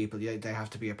other people. They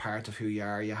have to be a part of who you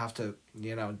are. You have to,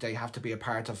 you know, they have to be a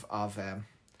part of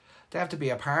they have to be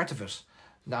a part of it.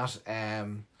 Not they're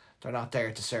not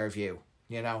there to serve you.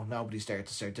 You know, nobody's there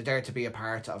to serve. They're there to be a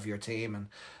part of your team and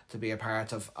to be a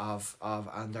part of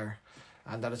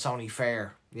and that it's only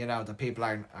fair, you know, that people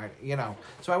are you know.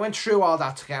 So I went through all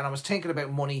that again. I was thinking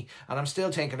about money, and I'm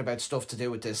still thinking about stuff to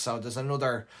do with this. So there's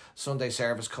another Sunday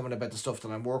service coming about the stuff that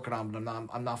I'm working on, but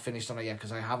I'm not finished on it yet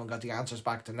because I haven't got the answers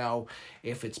back to know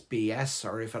if it's BS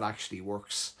or if it actually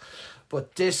works.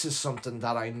 But this is something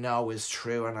that I know is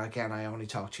true, and again, I only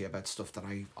talk to you about stuff that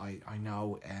I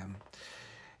know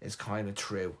is kind of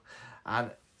true.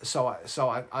 And so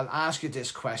I'll ask you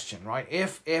this question, right?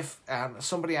 If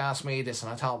somebody asked me this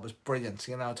and I thought it was brilliant,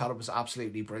 you know, I thought it was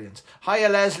absolutely brilliant. Hiya,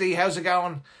 Leslie, how's it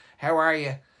going? How are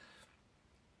you?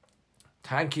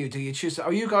 Thank you. Do you choose to...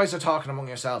 Oh, you guys are talking among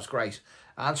yourselves. Great.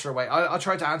 Answer away. I'll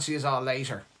try to answer you all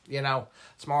later. You know,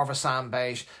 it's more of a sand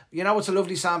beige. You know what's a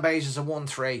lovely sand beige is a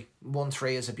 1-3.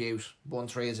 1-3 is a beaut.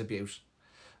 1-3 is a beaut.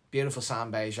 Beautiful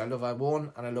sand beige. I love a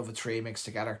 1 and I love a 3 mixed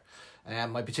together.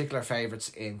 My particular favourites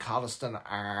in Colliston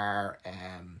are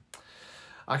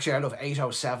actually I love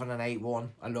 807 and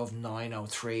 81. I love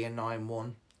 903 and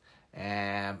 91.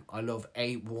 I love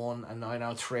 81 and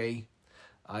 903.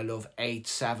 I love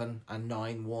 87 and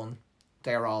 91.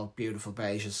 They're all beautiful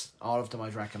beiges. All of them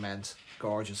I'd recommend.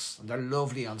 Gorgeous. And they're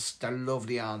lovely on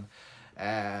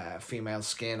female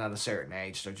skin at a certain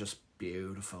age. They're just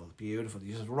beautiful. Beautiful.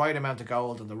 You just the right amount of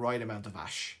gold and the right amount of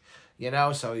ash. You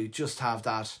know, so you just have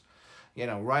that, you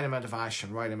know, right amount of ash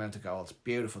and right amount of gold. It's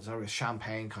beautiful. It's like a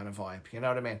champagne kind of vibe. You know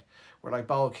what I mean? We're like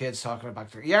bold kids talking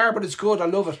about yeah, but it's good. I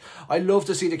love it. I love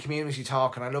to see the community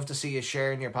talking. I love to see you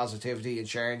sharing your positivity and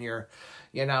sharing your,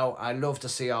 you know, I love to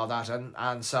see all that.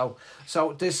 And so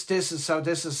this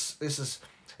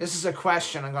is a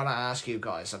question I'm gonna ask you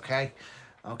guys, okay?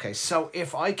 Okay, so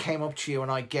if I came up to you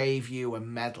and I gave you a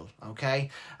medal, okay?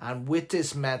 And with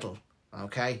this medal,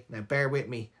 okay, now bear with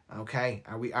me, okay?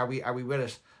 Are we with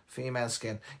it? Female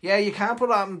skin. Yeah, you can't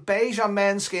put on beige on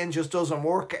men's skin, just doesn't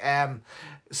work.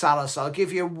 Salas, I'll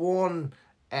give you one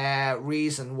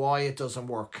reason why it doesn't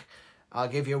work. I'll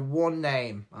give you one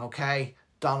name, okay?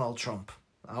 Donald Trump.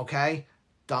 Okay?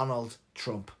 Donald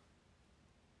Trump.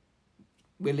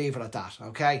 We'll leave it at that,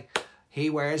 okay? He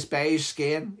wears beige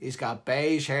skin. He's got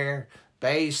beige hair,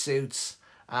 beige suits,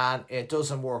 and it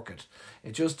doesn't work it.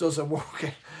 It just doesn't work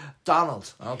it.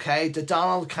 Donald, okay? The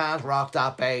Donald can't rock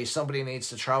that beige. Somebody needs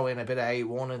to throw in a bit of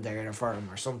 8-1 in there for him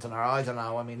or something, or I don't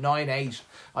know. I mean, 9-8.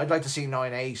 I'd like to see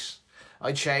 9-8.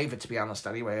 I'd shave it, to be honest,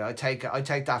 anyway. I'd take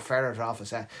that ferret off his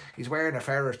head. He's wearing a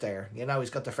ferret there. You know, he's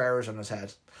got the ferret on his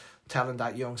head. Telling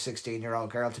that young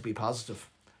 16-year-old girl to be positive.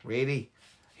 Really?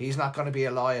 He's not going to be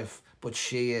alive, but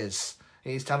she is.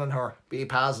 He's telling her, be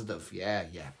positive. Yeah.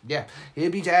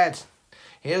 He'll be dead.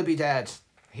 He'll be dead.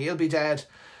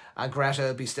 And Greta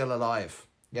will be still alive,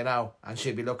 you know, and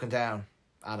she'll be looking down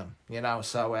at him, you know.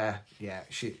 So, you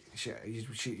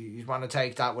want to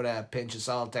take that with a pinch of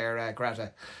salt there,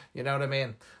 Greta. You know what I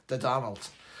mean? The Donald.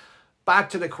 Back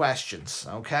to the questions,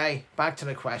 okay?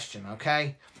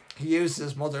 He used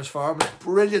his mother's formula.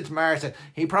 Brilliant, Martha.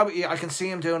 I can see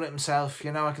him doing it himself,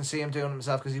 you know. Because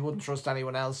he wouldn't trust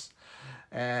anyone else.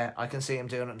 I can see him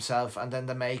doing it himself, and then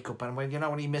the makeup, and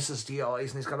when he misses the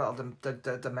eyes, and he's got all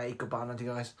the makeup on and the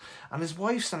eyes, and his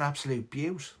wife's an absolute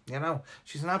beaut, you know.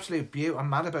 She's an absolute beaut. I'm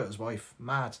mad about his wife,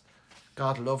 mad.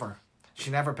 God love her. She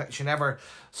never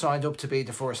signed up to be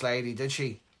the first lady, did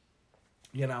she?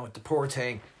 You know, the poor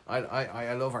thing.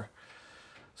 I love her.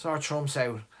 Sort Trump's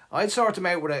out. I'd sort him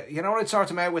out with I'd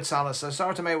sort him out with Salas. I'd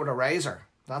sort him out with a razor.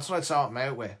 That's what I'd sort him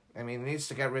out with. I mean, he needs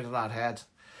to get rid of that head.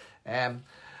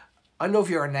 I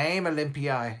love your name,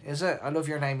 Olympia. Is it? I love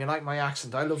your name. You like my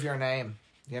accent? I love your name.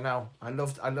 You know, I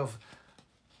love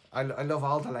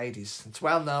all the ladies. It's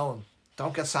well known.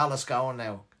 Don't get Salas going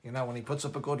now. You know, when he puts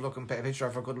up a good looking picture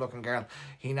of a good looking girl,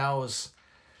 he knows.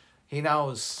 He's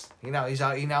always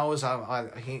at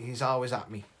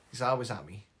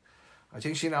me. I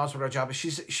think she knows what her job is.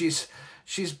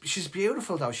 She's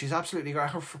beautiful though. She's absolutely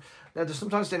great.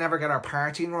 Sometimes they never get her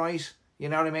partying right. You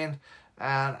know what I mean?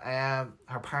 And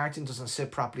her parting doesn't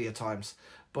sit properly at times,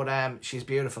 but she's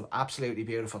beautiful, absolutely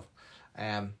beautiful.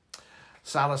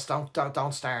 Salas,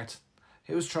 don't start.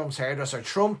 Who's Trump's hairdresser?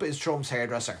 Trump is Trump's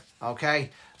hairdresser. Okay,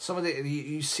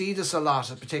 you see this a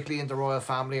lot, particularly in the royal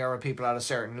family or people at a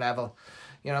certain level.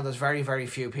 You know, there's very, very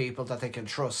few people that they can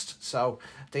trust. So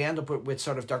they end up with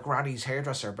sort of their granny's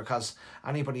hairdresser, because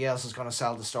anybody else is going to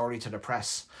sell the story to the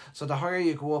press. So the higher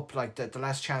you go up, like the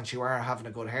less chance you are having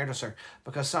a good hairdresser,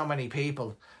 because so many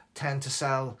people tend to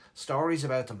sell stories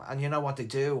about them. And you know what they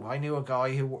do? I knew a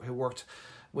guy who worked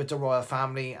with the royal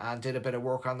family and did a bit of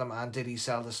work on them, and did he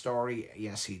sell the story?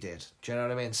 Yes, he did. Do you know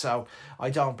what I mean? So I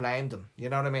don't blame them. You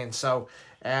know what I mean? So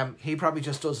he probably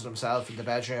just does it himself in the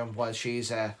bedroom while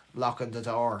she's locking the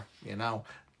door, you know,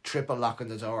 triple locking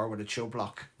the door with a chub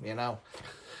lock, you know.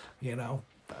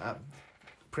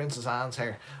 Princess Anne's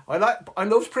hair. I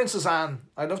loved Princess Anne.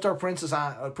 I loved her Princess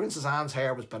Anne. Princess Anne's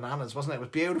hair was bananas, wasn't it? It was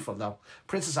beautiful though.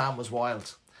 Princess Anne was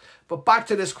wild. But back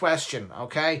to this question,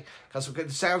 okay? Because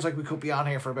it sounds like we could be on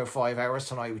here for about 5 hours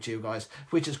tonight with you guys,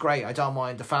 which is great. I don't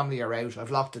mind. The family are out. I've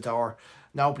locked the door.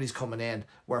 Nobody's coming in.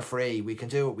 We're free. We can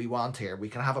do what we want here. We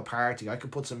can have a party. I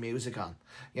could put some music on.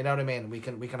 You know what I mean? We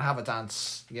can have a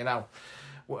dance, you know.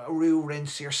 Rue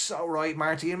Rince, you're so right,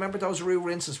 Marty. You remember those Rue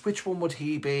Rinces? Which one would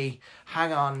he be?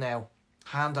 Hang on now.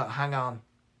 Hang on.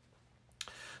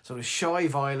 So the Shy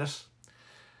Violet.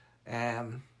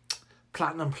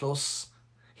 Platinum Plus.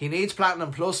 He needs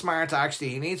Platinum Plus, Marta, actually.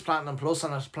 He needs Platinum Plus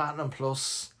on it. Platinum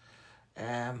Plus.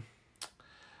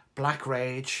 Black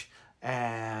Rage.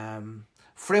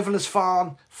 Frivolous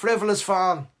Fawn.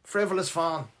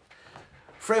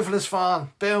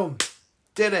 Boom.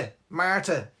 Did it.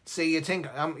 Marta. See, you think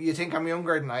I'm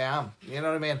younger than I am. You know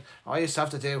what I mean? I used to have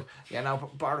to do, you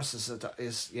know, Boris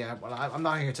is well, I'm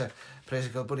not here to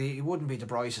political, but he wouldn't be the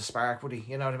brightest spark, would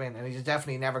he? You know what I mean? And he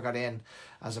definitely never got in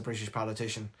as a British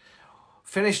politician.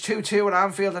 Finished 2-2 at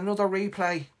Anfield, another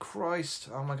replay. Christ.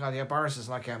 Oh my God, yeah, Boris is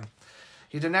like him.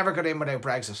 He'd have never got in without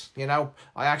Brexit, you know.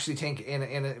 I actually think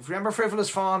remember Frivolous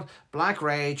Fawn, Black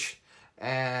Rage,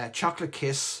 Chocolate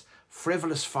Kiss,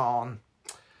 Frivolous Fawn,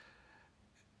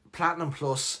 Platinum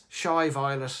Plus, Shy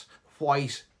Violet,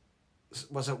 White.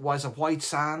 Was it White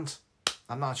Sand?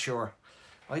 I'm not sure.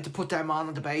 I had to put them on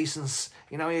in the basins.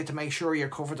 You know, you had to make sure you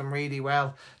covered them really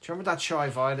well. Do you remember that Shy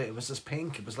Violet? It was this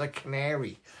pink. It was like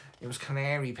canary. It was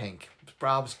canary pink. It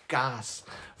was gas.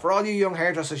 For all you young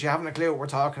hairdressers, you haven't a clue what we're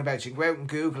talking about. You can go out and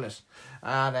Google it.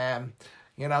 And,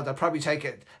 you know, they'll probably take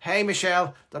it. Hey,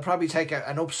 Michelle, they'll probably take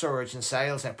an upsurge in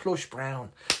sales now. Plush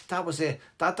brown. That was it.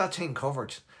 That thing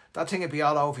covered. That thing would be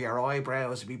all over your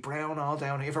eyebrows. It'd be brown all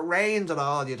down. If it rained at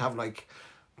all, you'd have like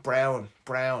brown.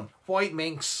 White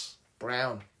minx,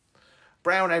 brown.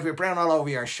 Brown everywhere, brown all over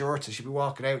your shirt. So she'd be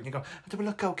walking out and you go, do we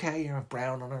look okay? You have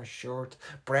brown on her shirt,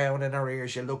 brown in her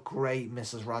ears. You look great,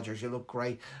 Mrs. Rogers. You look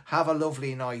great. Have a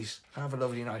lovely night. Have a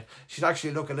lovely night. She'd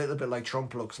actually look a little bit like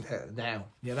Trump looks now,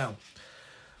 you know.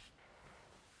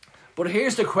 But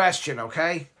here's the question,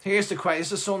 okay? Here's the question.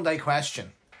 It's a Sunday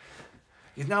question.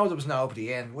 You'd know there was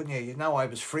nobody in, wouldn't you? You'd know I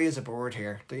was free as a bird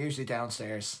here. They're usually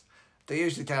downstairs.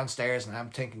 And I'm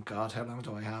thinking, God, how long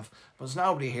do I have? But there's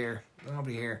nobody here.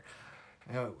 Nobody here.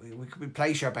 You know, we could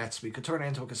place your bets. We could turn it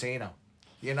into a casino.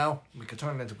 You know? We could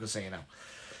turn it into a casino.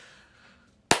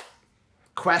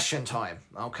 Question time.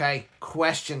 Okay?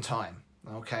 Question time.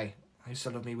 Okay? I used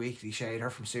to love me weekly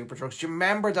shader from Superdrugs. Do you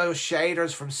remember those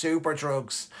shaders from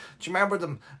Superdrugs? Do you remember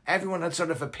them? Everyone had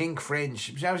sort of a pink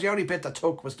fringe. That was the only bit that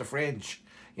took was the fringe.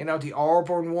 You know, the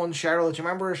Auburn one, Cheryl. Do you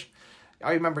remember it?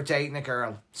 I remember dating a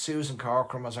girl. Susan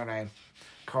Corcoran was her name.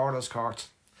 Corla's Court.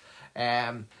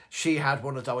 She had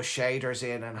one of those shaders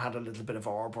in and had a little bit of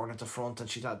Auburn at the front, and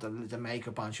she had the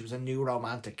makeup on. She was a new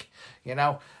romantic. You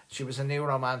know? She was a new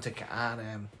romantic,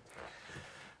 and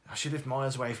she lived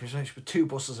miles away from me. She was 2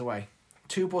 buses away.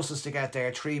 2 buses to get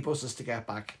there, 3 buses to get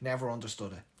back. Never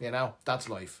understood it. You know, that's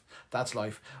life. That's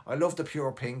life. I love the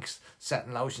Pure Pinks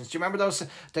setting lotions. Do you remember those?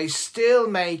 They still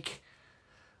make...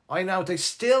 I know, they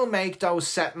still make those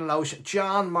setting lotions.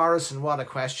 John Morrison, what a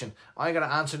question. I'm going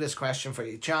to answer this question for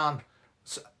you. John,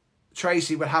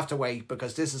 Tracy will have to wait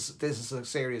because this is a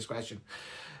serious question.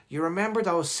 You remember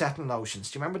those setting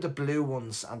lotions? Do you remember the blue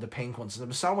ones and the pink ones? And there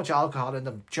was so much alcohol in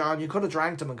them. John, you could have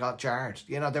drank them and got jarred.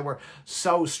 You know, they were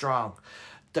so strong.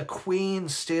 The Queen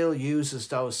still uses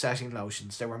those setting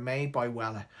lotions. They were made by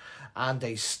Wella. And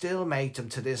they still make them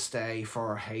to this day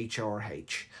for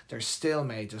HRH. They're still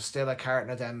made. There's still a carton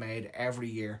of them made every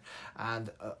year. And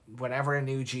whenever a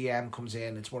new GM comes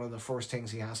in, it's one of the first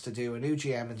things he has to do. A new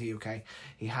GM in the UK,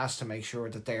 he has to make sure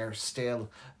that they're still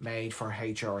made for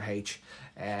HRH.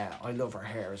 I love her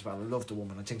hair as well. I love the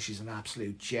woman. I think she's an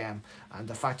absolute gem. And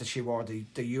the fact that she wore the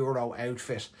Euro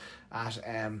outfit at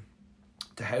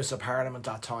the House of Parliament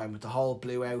that time with the whole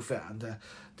blue outfit and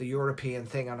the European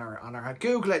thing on her hat.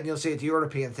 Google it and you'll see the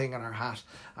European thing on her hat.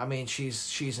 I mean,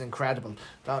 she's incredible.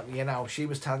 You know, she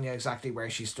was telling you exactly where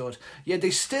she stood. Yeah,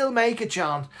 they still make it,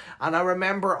 John. And I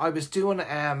remember I was doing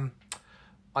a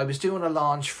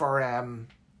launch for I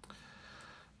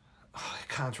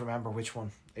can't remember which one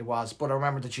it was, but I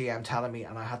remember the GM telling me,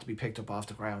 and I had to be picked up off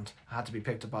the ground.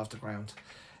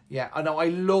 Yeah, I know. I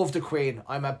love the Queen.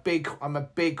 I'm a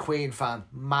big Queen fan.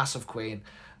 Massive Queen.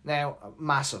 Now,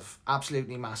 massive,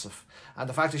 absolutely massive. And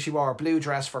the fact that she wore a blue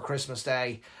dress for Christmas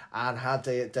Day and had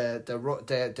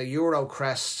the Euro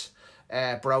crest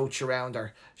brooch around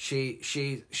her. She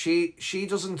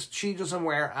doesn't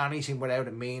wear anything without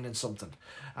it meaning something.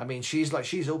 I mean, she's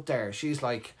up there. She's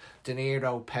like De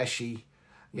Niro, Pesci,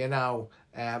 you know,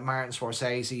 Martin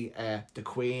Scorsese, the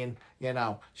Queen. You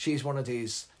know, she's one of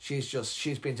these.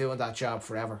 She's been doing that job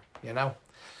forever. You know,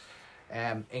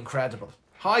 incredible.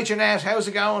 Hi Jeanette, how's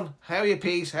it going? How are you,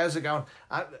 Pete? How's it going?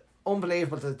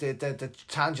 Unbelievable the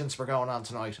tangents we're going on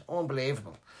tonight.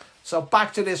 Unbelievable. So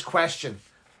back to this question,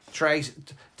 Tracy.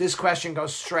 This question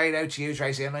goes straight out to you,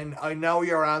 Tracy, and I know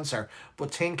your answer,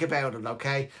 but think about it,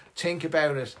 okay? Think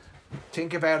about it,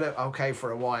 okay,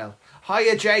 for a while.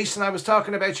 Hiya, Jason. I was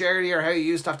talking about you earlier, how you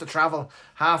used to have to travel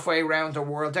halfway around the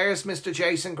world. There's Mr.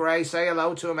 Jason Gray. Say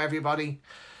hello to him, everybody.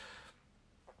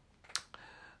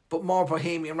 But more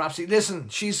Bohemian Rhapsody. Listen,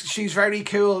 she's very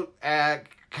cool,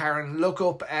 Karen. Look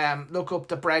up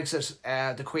the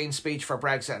Brexit, the Queen's speech for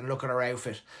Brexit, and look at her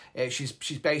outfit. She's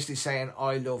basically saying,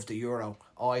 I love the Euro.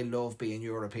 I love being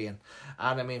European.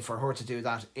 And I mean, for her to do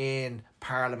that in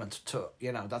Parliament,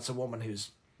 that's a woman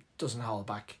who's doesn't hold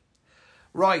back.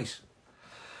 Right.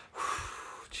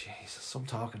 Jesus, I'm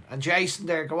talking. And Jason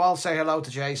there, go all say hello to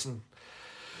Jason.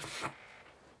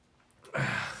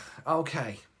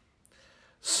 Okay.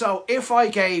 So if I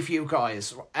gave you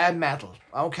guys a medal,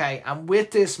 okay, and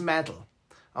with this medal,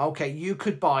 okay, you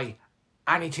could buy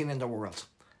anything in the world.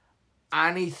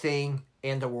 Anything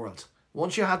in the world.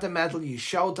 Once you had the medal, you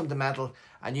showed them the medal,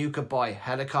 and you could buy a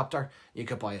helicopter, you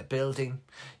could buy a building,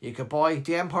 you could buy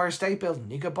the Empire State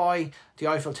Building, you could buy the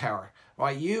Eiffel Tower,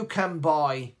 right? You can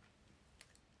buy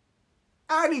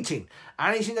anything.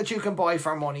 Anything that you can buy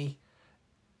for money,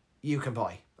 you can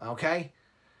buy, okay?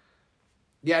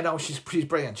 Yeah, no, she's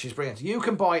brilliant. She's brilliant. You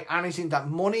can buy anything that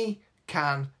money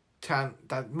can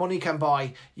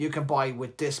buy. You can buy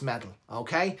with this medal.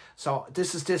 Okay, so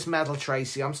this is this medal,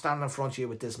 Tracy. I'm standing in front of you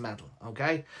with this medal.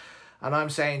 Okay, and I'm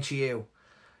saying to you,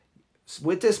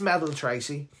 with this medal,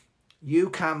 Tracy, you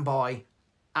can buy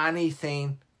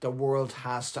anything the world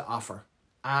has to offer.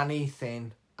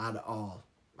 Anything at all.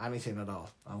 Anything at all,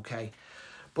 okay?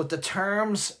 But the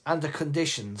terms and the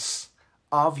conditions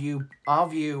of you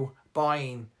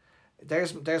buying,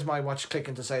 there's my watch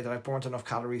clicking to say that I've burnt enough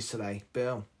calories today.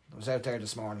 Boom. I was out there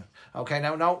this morning. Okay,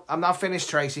 now, no, I'm not finished,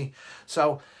 Tracy.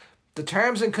 So, the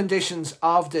terms and conditions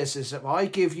of this is if I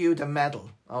give you the medal,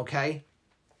 okay,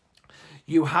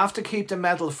 you have to keep the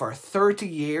medal for 30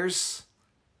 years,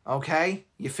 okay?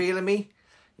 You feeling me?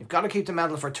 You've got to keep the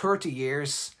medal for 30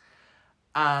 years,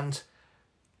 and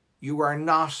you are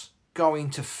not going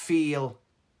to feel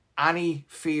any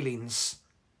feelings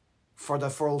for the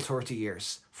full 30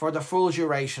 years, for the full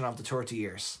duration of the 30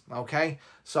 years, okay?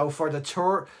 So for the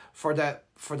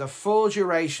full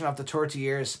duration of the 30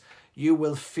 years, you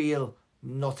will feel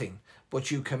nothing,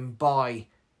 but you can buy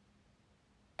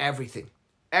everything.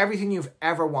 Everything you've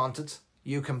ever wanted,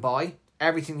 you can buy.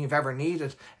 Everything you've ever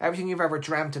needed, everything you've ever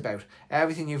dreamt about,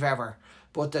 everything you've ever.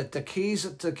 But the keys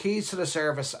to the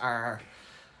service are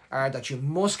that you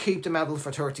must keep the medal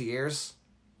for 30 years,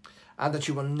 and that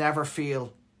you will never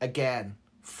feel again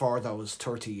for those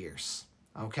 30 years.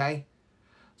 Okay?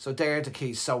 So they're the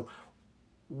keys. So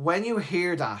when you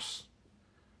hear that,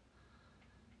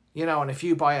 you know, and if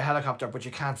you buy a helicopter but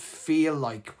you can't feel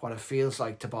like what it feels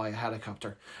like to buy a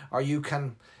helicopter, or you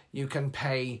can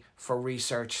pay for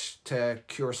research to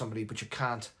cure somebody but you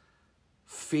can't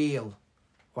feel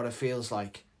what it feels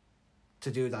like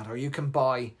to do that, or you can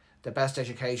buy the best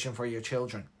education for your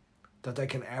children that they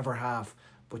can ever have,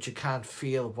 but you can't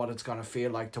feel what it's going to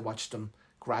feel like to watch them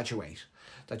graduate,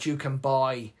 that you can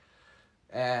buy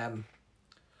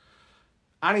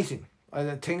anything.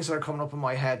 The things that are coming up in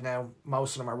my head now,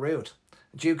 most of them are rude.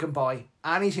 That you can buy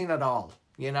anything at all,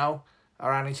 you know,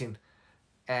 or anything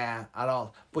at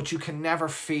all, but you can never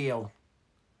feel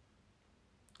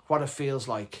what it feels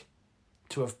like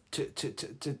to have to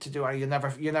do it. You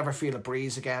never feel a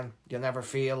breeze again. You never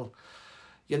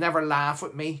laugh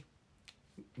with me.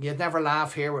 You'd never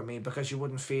laugh here with me because you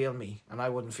wouldn't feel me and I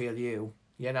wouldn't feel you.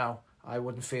 You know, I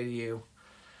wouldn't feel you.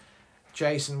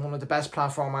 Jason, one of the best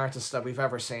platform artists that we've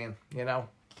ever seen, you know.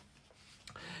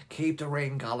 Keep the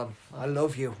ring, Gollum. I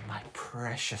love you, my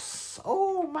precious.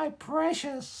 Oh, my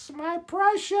precious, my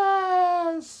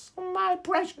precious, my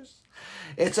precious.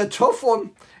 It's a tough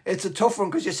one. It's a tough one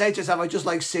because you say to yourself, I just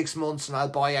like 6 months and I'll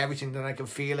buy everything that I can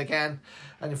feel again.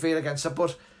 And you feel again. So,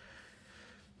 but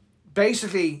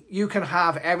basically, you can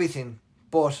have everything,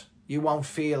 but you won't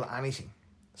feel anything.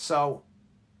 So,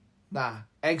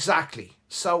 exactly.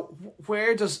 So,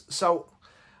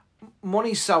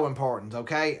 money's so important,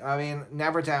 okay? I mean,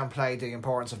 never downplay the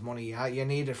importance of money. You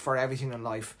need it for everything in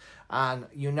life. And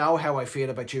you know how I feel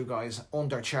about you guys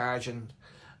undercharging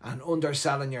and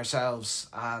underselling yourselves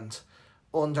and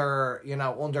you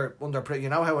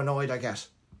know how annoyed I get.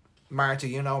 Marty,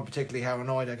 you know particularly how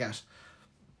annoyed I get.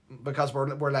 Because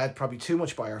we're led probably too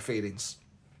much by our feelings.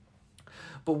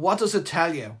 But what does it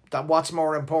tell you? That what's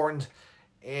more important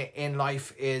in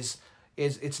life is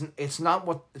it's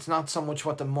not so much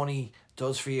what the money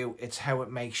does for you, it's how it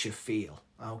makes you feel.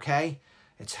 Okay?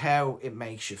 It's how it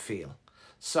makes you feel.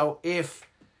 So if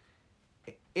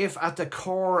at the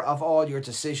core of all your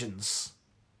decisions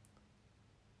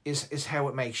is how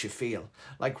it makes you feel.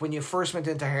 Like when you first went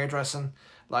into hairdressing,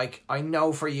 like I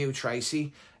know for you,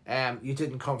 Tracy, you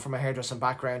didn't come from a hairdressing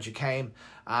background, you came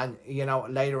and you know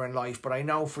later in life, but I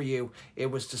know for you it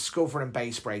was discovering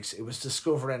base breaks, it was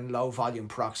discovering low volume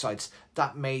peroxides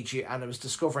that made you, and it was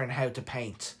discovering how to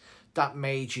paint that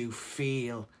made you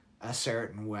feel a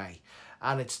certain way.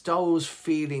 And it's those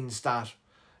feelings that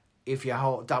if you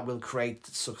hold, that will create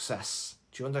success.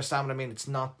 Do you understand what I mean? It's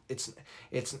not, it's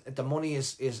the money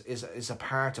is a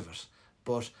part of it,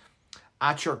 but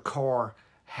at your core,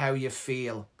 how you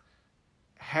feel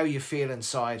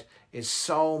inside is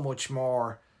so much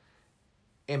more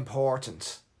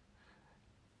important.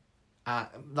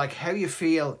 Like how you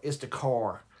feel is the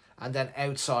core, and then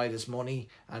outside is money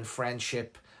and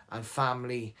friendship and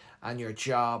family and your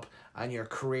job and your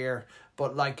career.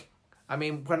 But like, I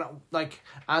mean, when like,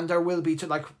 and there will be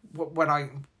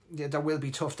there will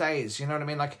be tough days, you know what I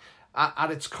mean? Like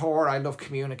at its core, I love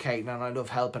communicating and I love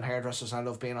helping hairdressers and I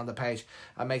love being on the page.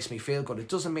 It makes me feel good. It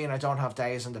doesn't mean I don't have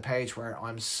days on the page where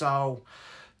I'm so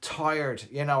tired,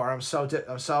 you know, or I'm so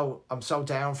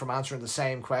down from answering the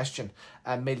same question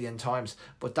a million times.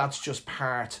 But that's just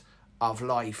part of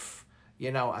life,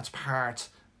 you know. It's part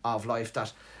of life.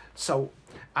 That so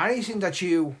anything that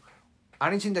you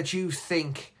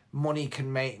think money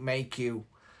can make you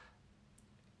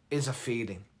is a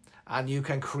feeling, and you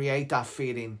can create that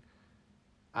feeling.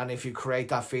 And if you create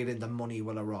that feeling, the money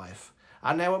will arrive.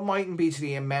 And now it mightn't be to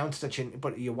the amount that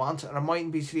you want, and it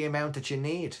mightn't be to the amount that you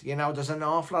need. You know, there's an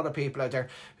awful lot of people out there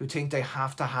who think they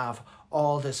have to have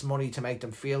all this money to make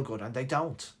them feel good, and they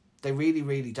don't. They really,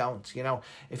 really don't. You know,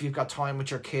 if you've got time with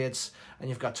your kids and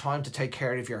you've got time to take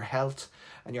care of your health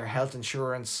and your health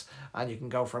insurance, and you can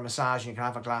go for a massage and you can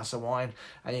have a glass of wine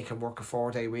and you can work a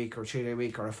 4-day week or a 2-day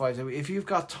week or a 5-day week. If you've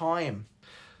got time,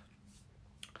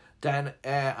 then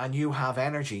and you have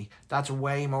energy, that's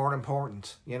way more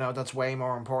important. You know, that's way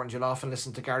more important. You'll often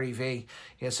listen to Gary Vee.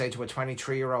 He'll say to a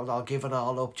 23-year-old, I'll give it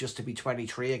all up just to be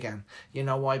 23 again. You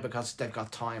know why? Because they've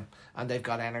got time and they've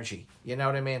got energy. You know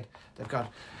what I mean?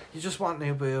 You just want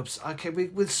new boobs. Okay,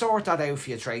 we'll sort that out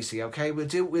for you, Tracy, okay?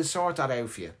 We'll sort that out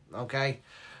for you, okay?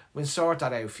 We'll sort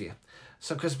that out for you.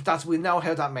 So, because we know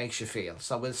how that makes you feel.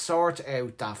 So we'll sort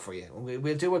out that for you.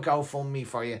 We'll do a GoFundMe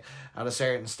for you at a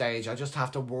certain stage. I just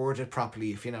have to word it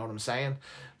properly, if you know what I'm saying.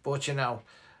 But, you know,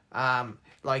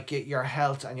 like your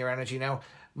health and your energy. Now,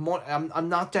 I'm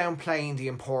not downplaying the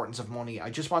importance of money. I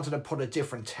just wanted to put a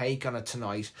different take on it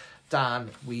tonight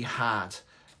than we had.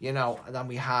 You know, than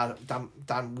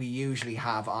we usually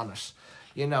have on it.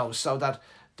 You know, so that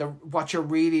what you're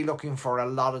really looking for a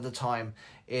lot of the time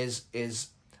is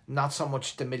not so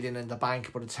much the million in the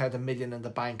bank, but it's how the million in the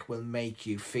bank will make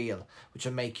you feel, which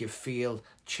will make you feel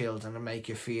chilled and will make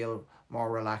you feel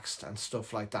more relaxed and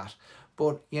stuff like that.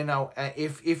 But, you know,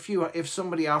 if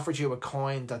somebody offered you a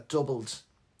coin that doubled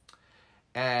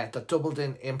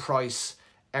in price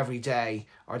every day,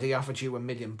 or they offered you $1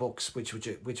 million, which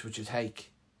would you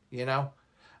take? You know?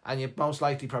 And you'd most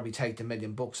likely probably take the $1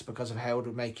 million because of how it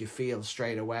would make you feel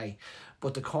straight away.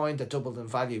 But the coin that doubled in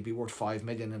value would be worth 5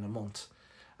 million in a month.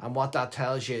 And what that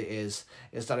tells you is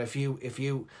that if you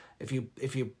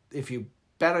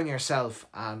bet on yourself,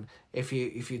 and if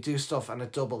you do stuff and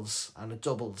it doubles and it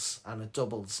doubles and it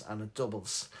doubles and it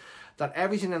doubles, that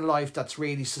everything in life that's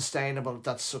really sustainable,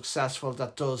 that's successful,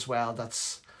 that does well,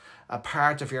 that's a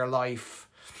part of your life,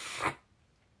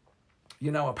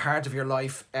 you know, a part of your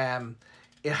life,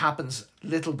 it happens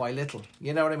little by little.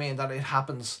 You know what I mean? That it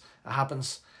happens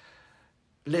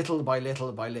little by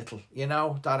little by little. You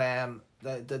know, that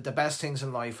the best things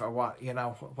in life are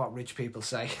what rich people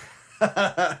say.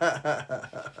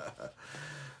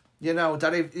 You know,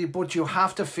 but you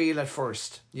have to feel it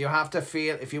first. You have to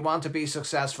feel, if you want to be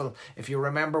successful, if you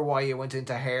remember why you went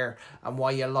into hair and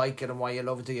why you like it and why you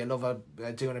love it. Do you love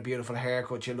doing a beautiful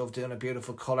haircut? Do you love doing a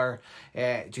beautiful colour?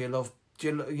 Do you love,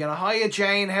 hiya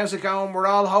Jane, how's it going? We're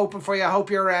all hoping for you. I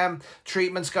hope your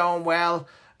treatment's going well.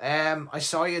 I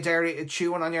saw you there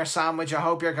chewing on your sandwich. I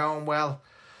hope you're going well.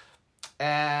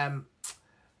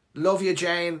 Love you,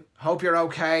 Jane. Hope you're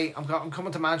okay. I'm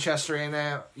coming to Manchester and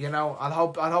I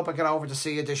hope I get over to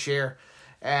see you this year.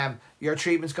 Your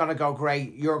treatment's gonna go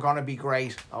great. You're gonna be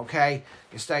great. Okay,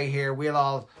 you stay here.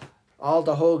 We'll all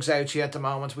the hugs out to you at the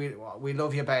moment. We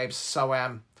love you, babes.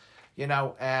 So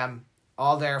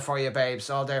all there for you, babes.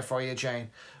 All there for you, Jane.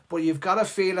 But you've got to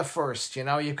feel it first. You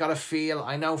know, you've got to feel.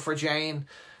 I know for Jane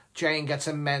gets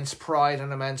immense pride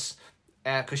and immense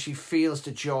because she feels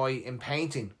the joy in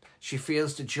painting. She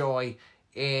feels the joy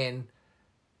in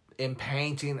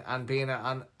painting and being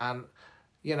and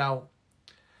you know.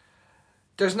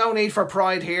 There's no need for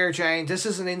pride here, Jane. This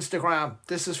isn't Instagram.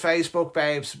 This is Facebook,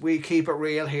 babes. We keep it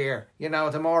real here. You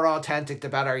know, the more authentic, the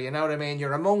better. You know what I mean?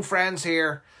 You're among friends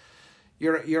here.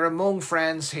 You're among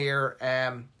friends here,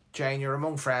 Jane. You're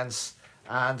among friends,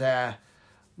 and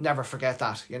never forget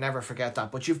that. You never forget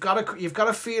that. But you've got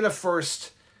to feel it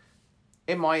first.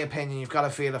 In my opinion, you've got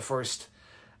to feel it first,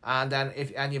 and then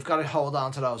you've got to hold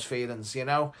on to those feelings. You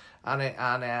know,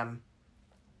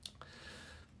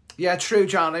 yeah, true,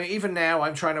 John. Even now,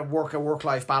 I'm trying to work a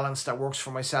work-life balance that works for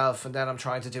myself, and then I'm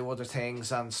trying to do other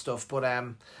things and stuff. But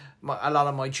a lot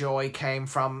of my joy came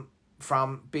from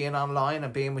being online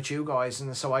and being with you guys,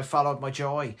 and so I followed my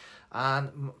joy.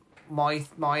 And my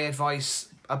advice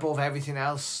above everything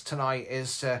else tonight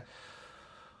is to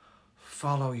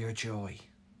follow your joy.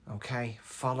 Okay,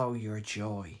 follow your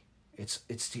joy.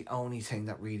 It's the only thing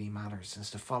that really matters,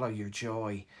 is to follow your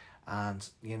joy, and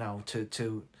you know,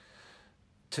 to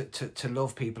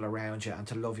love people around you, and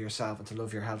to love yourself, and to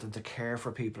love your health, and to care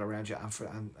for people around you, and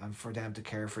for them to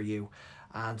care for you,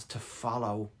 and to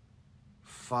follow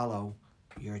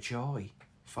your joy.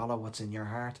 Follow what's in your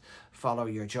heart. Follow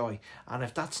your joy. And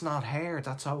if that's not hair,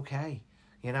 that's okay.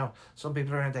 You know, some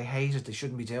people around, they hate it. They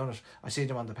shouldn't be doing it. I see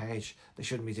them on the page. They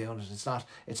shouldn't be doing it. It's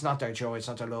not their joy. It's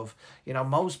not their love. You know,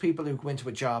 most people who go into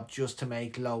a job just to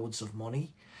make loads of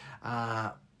money,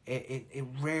 it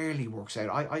rarely works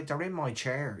out. They're in my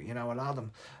chair. You know, a lot of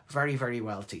them very, very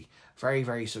wealthy, very,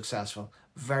 very successful,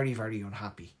 very, very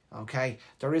unhappy. Okay,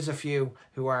 there is a few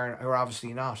who are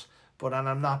obviously not, but and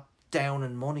I'm not down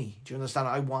in money. Do you understand?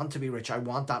 I want to be rich. I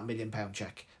want that £1,000,000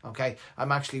 check. Okay,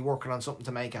 I'm actually working on something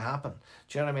to make it happen.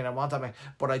 Do you know what I mean? I want that,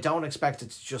 but I don't expect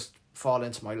it to just fall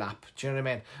into my lap. Do you know what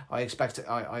I mean? I expect it,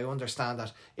 I understand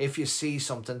that if you see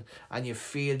something and you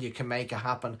feel you can make it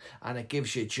happen and it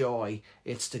gives you joy,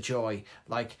 it's the joy.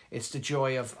 Like, it's the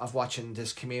joy of watching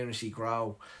this community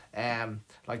grow.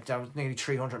 Like, there was nearly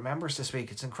 300 members this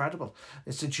week. It's incredible.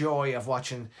 It's the joy of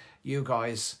watching you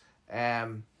guys,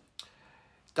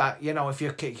 that, you know, if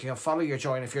you can follow your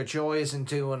joy, and if your joy isn't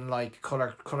doing like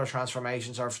colour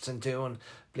transformations, or if it's in doing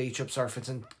bleach ups, or if it's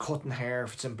in cutting hair,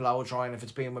 if it's in blow drying, if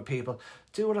it's being with people,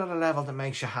 do it at a level that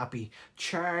makes you happy.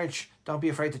 Don't be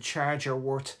afraid to charge your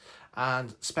worth,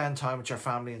 and spend time with your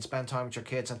family and spend time with your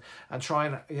kids, and try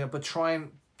and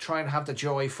have the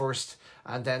joy first,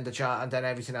 and then the job, and then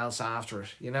everything else after it.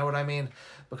 You know what I mean?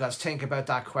 Because think about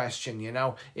that question, you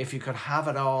know, if you could have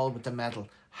it all with the medal,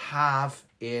 have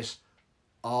it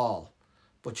all,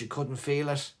 but you couldn't feel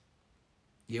it,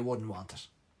 you wouldn't want it.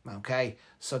 Okay,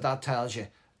 so that tells you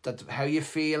that how you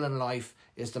feel in life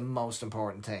is the most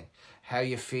important thing. How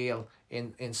you feel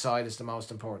inside is the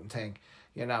most important thing,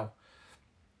 you know.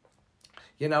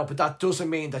 But that doesn't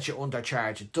mean that you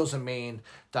undercharge. It doesn't mean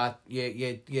that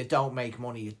you don't make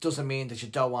money. It doesn't mean that you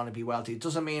don't want to be wealthy. It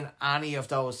doesn't mean any of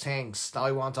those things.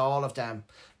 I want all of them.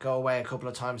 Go away a couple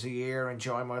of times a year,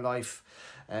 enjoy my life.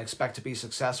 I expect to be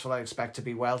successful. I expect to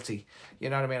be wealthy. You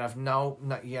know what I mean? I've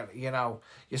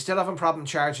you're still having problem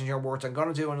charging your worth. I'm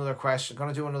going to do another question. I'm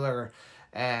going to do another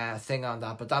thing on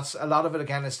that. But that's a lot of it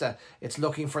again. It's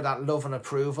looking for that love and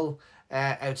approval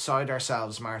outside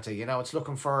ourselves, Marta. You know, it's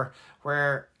looking for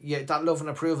that love and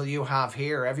approval you have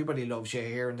here. Everybody loves you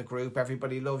here in the group.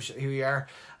 Everybody loves who you are,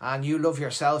 and you love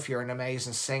yourself. You're an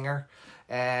amazing singer.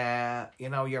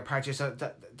 You're part of yourself.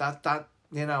 That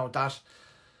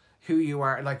who you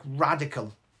are, like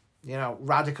radical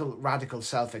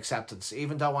self-acceptance.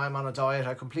 Even though I'm on a diet,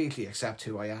 I completely accept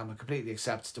who I am. I completely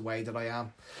accept the way that I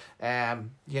am.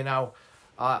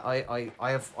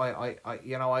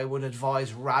 I would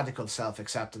advise radical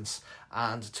self-acceptance,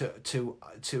 and to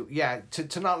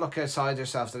not look outside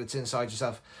yourself, that it's inside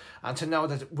yourself, and to know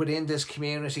that within this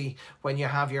community, when you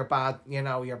have your bad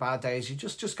days, you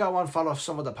just go on, follow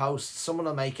some of the posts. Someone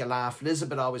will make you laugh.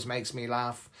 Elizabeth always makes me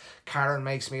laugh. Karen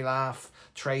makes me laugh.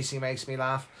 Tracy makes me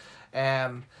laugh.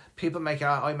 People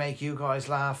I make you guys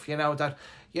laugh.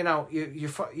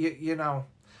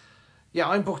 Yeah,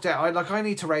 I'm booked out. I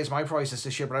need to raise my prices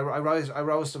this year, but I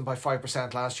rose them by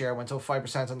 5% last year. I went up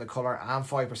 5% on the colour and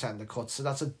 5% in the cuts, so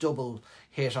that's a double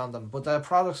hit on them. But the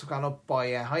products have gone up by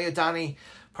hiya Danny.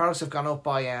 Products have gone up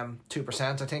by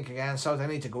 2%, I think, again. So they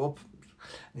need to go up.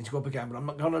 Again, but I'm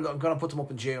gonna put them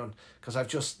up in June, because I've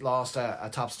just lost a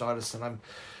top stylist, and I'm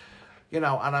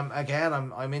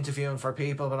interviewing for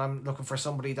people, but I'm looking for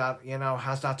somebody that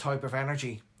has that type of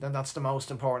energy. Then that's the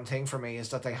most important thing for me, is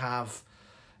that they have.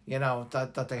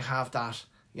 That they have that,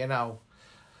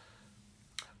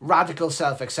 radical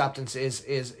self-acceptance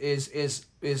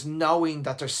is knowing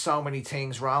that there's so many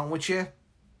things wrong with you,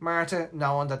 Marta,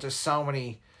 knowing that there's so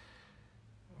many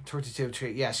 32,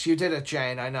 yes, you did it,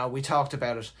 Jane, I know, we talked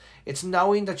about it. It's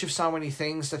knowing that you've so many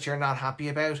things that you're not happy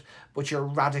about, but you're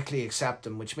radically accept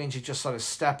them, which means you just sort of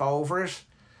step over it.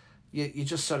 You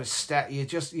just sort of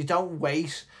you don't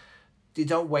wait. You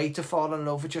don't wait to fall in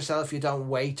love with yourself. You don't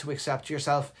wait to accept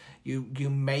yourself. You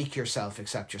make yourself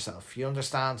accept yourself. You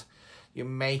understand? You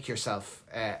make yourself,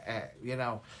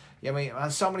 and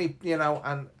so many,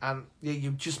 and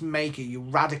you just make it. You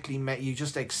radically make. You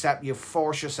just accept. You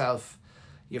force yourself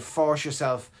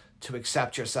to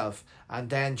accept yourself, and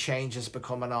then changes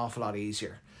become an awful lot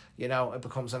easier. It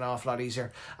becomes an awful lot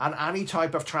easier. And any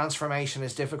type of transformation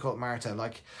is difficult, Marta.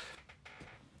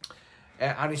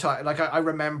 Anytime, I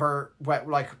remember,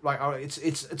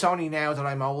 it's only now that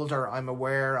I'm older, I'm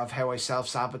aware of how I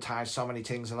self-sabotage so many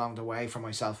things along the way for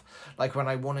myself. Like when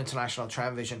I won International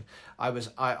Trend Vision,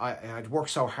 I'd worked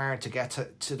so hard to get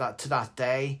to that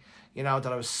day, that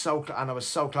I was so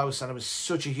close, and it was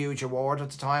such a huge award at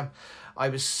the time. I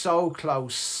was so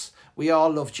close. We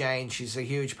all love Jane. She's a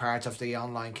huge part of the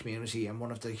online community and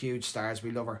one of the huge stars.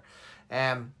 We love her.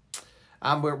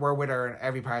 And we're with her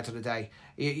every part of the day.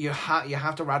 You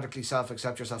have to radically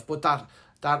self-accept yourself, but that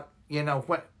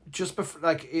when just before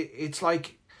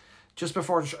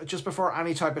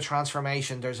any type of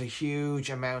transformation, there's a huge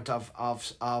amount of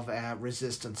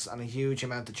resistance and a huge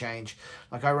amount of change.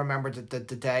 I remember the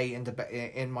day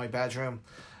in my bedroom,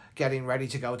 getting ready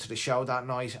to go to the show that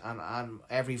night, and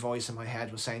every voice in my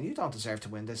head was saying, you don't deserve to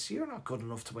win this, you're not good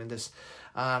enough to win this.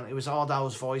 And it was all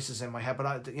those voices in my head.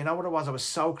 But you know what it was? I was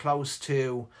so close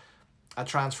to a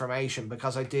transformation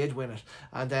because I did win it,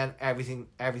 and then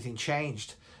everything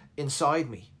changed inside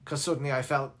me, because suddenly I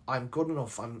felt I'm good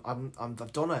enough.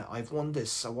 I've done it. I've won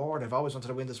this award. I've always wanted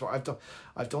to win this award.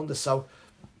 I've done this. So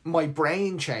my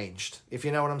brain changed, if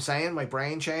you know what I'm saying. My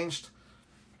brain changed.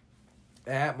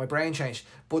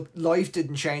 But life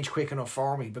didn't change quick enough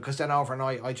for me, because then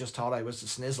overnight I just thought I was the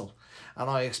snizzle, and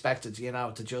I expected,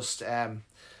 to just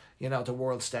the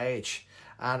world stage.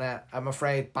 And I'm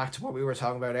afraid, back to what we were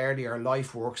talking about earlier,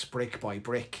 life works brick by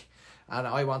brick. And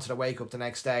I wanted to wake up the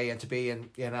next day and to be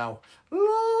in, and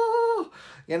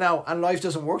life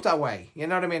doesn't work that way. You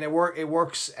know what I mean? It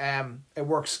works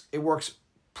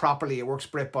properly. It works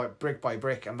brick by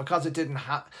brick. And because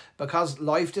because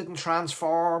life didn't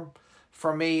transform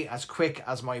for me as quick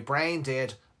as my brain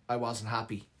did, I wasn't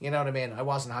happy. You know what I mean? I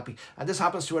wasn't happy. And this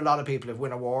happens to a lot of people who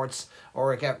win awards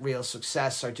or get real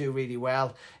success or do really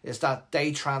well, is that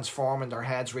they transform in their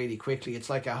heads really quickly. It's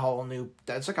like a whole new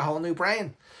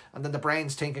brain. And then the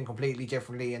brain's thinking completely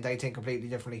differently, and they think completely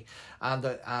differently. And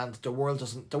the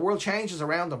world changes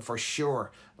around them for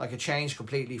sure. Like, it changed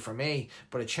completely for me,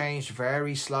 but it changed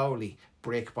very slowly,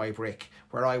 brick by brick,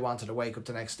 where I wanted to wake up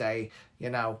the next day,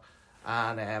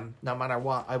 and no matter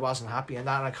what, I wasn't happy, and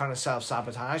that I kind of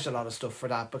self-sabotaged a lot of stuff for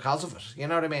that because of it. You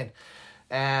know what I mean?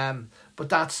 But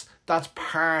that's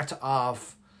part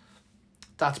of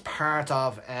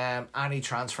any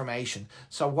transformation.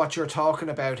 So what you're talking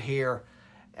about here,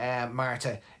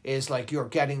 Marta, is like you're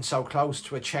getting so close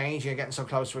to a change, you're getting so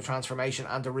close to a transformation,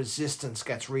 and the resistance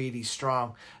gets really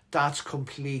strong. That's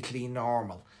completely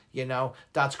normal.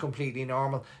 That's completely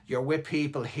normal. You're with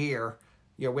people here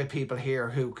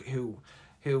who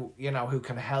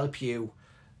can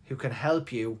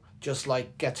help you just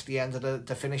like get to the end of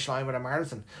the finish line with a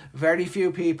marathon. Very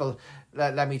few people,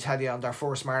 let me tell you, on their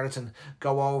first marathon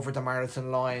go over the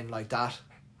marathon line like that.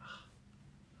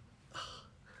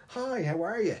 Hi, how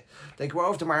are you? They go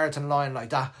over the marathon line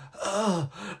like that.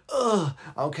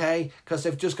 Okay, because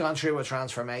they've just gone through a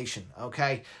transformation.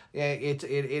 Okay,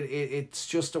 it's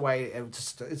just the way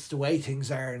it's the way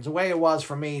things are. It's the way it was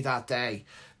for me that day.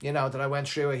 That I went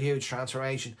through a huge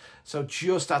transformation. So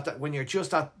just when you're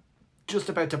just about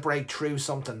to break through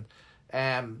something,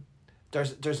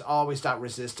 there's always that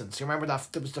resistance. You remember that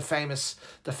there was the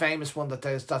famous one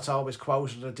that's always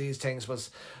quoted at these things was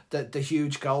the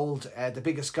huge gold, the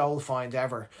biggest gold find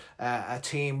ever. A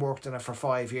team worked in it for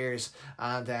 5 years,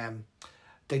 and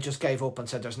they just gave up and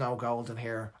said there's no gold in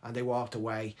here, and they walked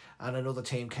away. And another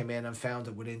team came in and found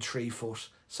it within 3 foot.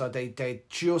 So they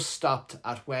just stopped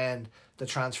at when the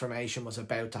transformation was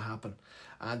about to happen.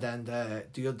 And then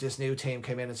this new team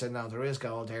came in and said, no, there is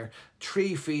gold there.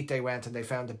 3 feet they went, and they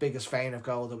found the biggest vein of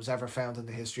gold that was ever found in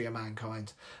the history of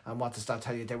mankind. And what does that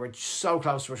tell you? They were so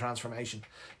close to a transformation.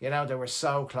 They were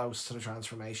so close to the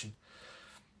transformation.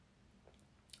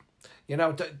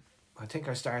 I think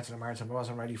I started a marathon, but I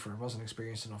wasn't ready for it. I wasn't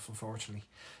experienced enough, unfortunately.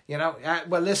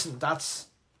 Well, listen, that's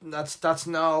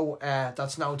no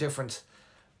different.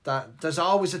 That there's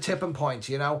always a tipping point.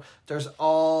 There's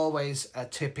always a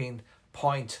tipping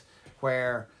point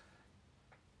where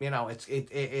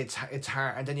it's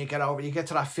hard, and then you get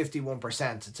to that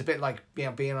 51%. It's a bit like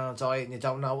being on a diet and you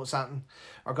don't know what's happening,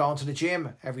 or going to the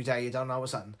gym every day, you don't know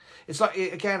what's happening. It's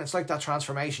like that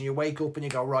transformation. You wake up and you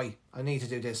go, right, I need to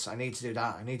do this, I need to do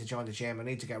that, I need to join the gym, I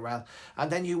need to get well, and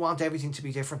then you want everything to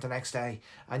be different the next day,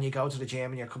 and you go to the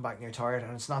gym and you come back and you're tired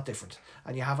and it's not different,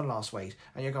 and you haven't lost weight,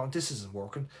 and you're going, this isn't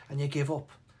working, and you give up.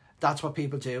 That's what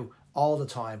people do all the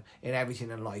time in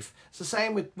everything in life. It's the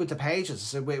same with the pages.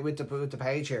 So with the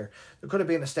page here, there could have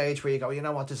been a stage where you go, you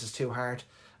know what, this is too hard,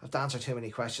 I've to answer too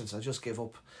many questions, I'll just give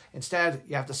up. Instead,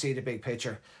 you have to see the big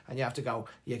picture, and you have to go,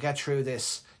 you get through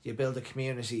this, you build a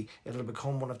community, it'll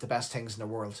become one of the best things in the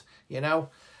world,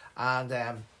 and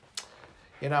that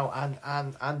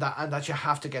you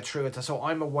have to get through it. So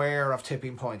I'm aware of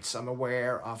tipping points, I'm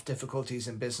aware of difficulties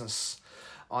in business,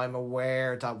 I'm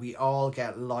aware that we all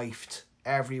get lifed.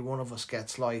 Every one of us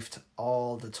gets lifed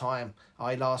all the time.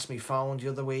 I lost my phone the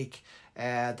other week.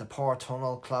 The Port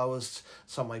Tunnel closed,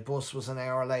 so my bus was an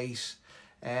hour late.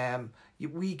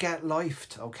 We get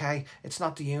lifed, okay? It's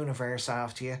not the universe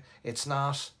after you. It's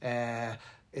not.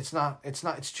 It's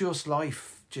just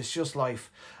life. It's just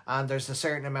life, and there's a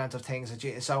certain amount of things that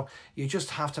you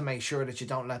just have to make sure that you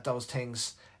don't let those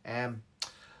things.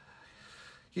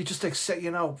 You just accept,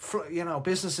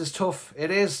 business is tough.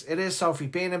 It is, Sophie.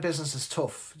 Being in business is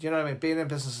tough. Do you know what I mean? Being in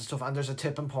business is tough, and there's a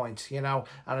tipping point, and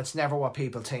it's never what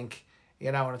people think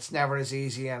you know, and it's never as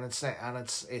easy, and it's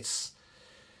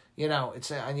you know,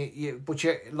 it's and but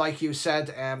you, like you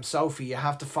said, Sophie, you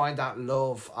have to find that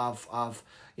love of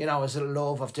you know, is it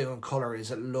love of doing colour? Is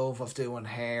it love of doing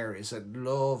hair? Is it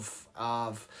love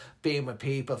of being with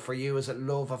people? For you, is it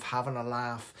love of having a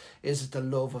laugh? Is it the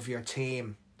love of your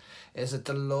team? Is it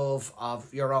the love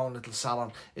of your own little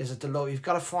salon? Is it the love? You've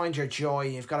got to find your joy.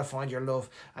 You've got to find your love,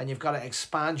 and you've got to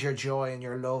expand your joy and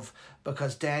your love,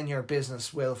 because then your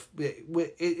business will.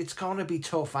 It's going to be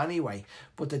tough anyway.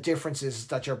 But the difference is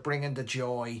that you're bringing the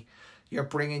joy, you're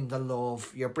bringing the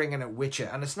love, you're bringing it with you,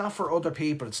 and it's not for other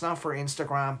people. It's not for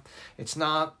Instagram. It's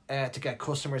not to get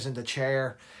customers in the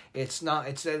chair. It's not.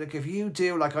 It's like if you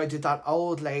do like I did that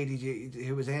old lady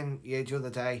who was in the other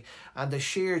day, and the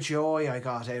sheer joy I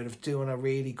got out of doing a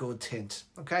really good tint.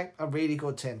 Okay, a really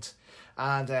good tint,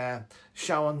 and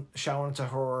showing to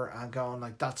her and going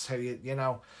like, that's how you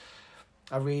know,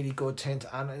 a really good tint,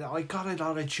 and I got a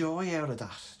lot of joy out of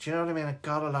that. Do you know what I mean? I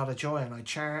got a lot of joy, and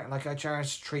I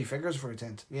charged 3 figures for a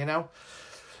tint. You know,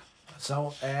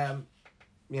 so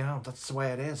you know, that's the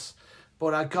way it is.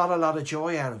 But I got a lot of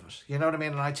joy out of it. You know what I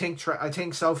mean? And I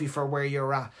think Sophie, for where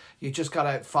you're at, you just got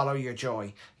to follow your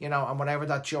joy. You know, and whatever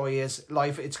that joy is,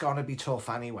 life, it's going to be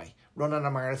tough anyway. Running a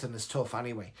marathon is tough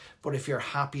anyway. But if you're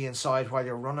happy inside while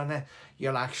you're running it,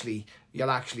 you'll actually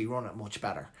run it much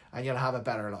better. And you'll have a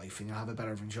better life, and you'll have a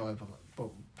better enjoyable. But,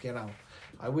 you know,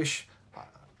 I wish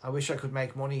I could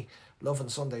make money loving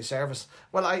Sunday service.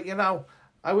 Well,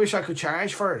 I wish I could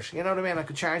charge for it. You know what I mean? I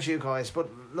could charge you guys, but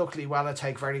luckily Wella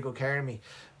take very good care of me.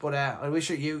 But I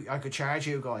wish I could charge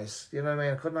you guys. You know what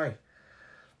I mean? Couldn't I?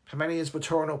 How many of you would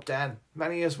turn up then?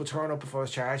 Many of you would turn up if I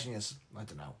was charging you. I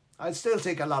don't know. I'd still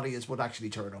think a lot of you would actually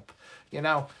turn up. You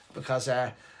know, because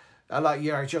a lot of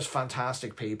you are just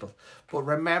fantastic people. But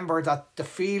remember that the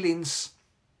feelings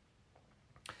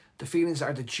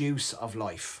are the juice of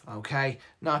life. Okay,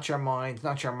 not your mind,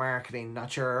 not your marketing,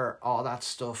 not your all that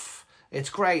stuff. It's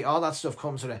great, all that stuff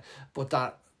comes with it, but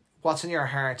that what's in your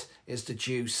heart is the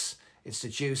juice. It's the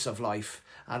juice of life.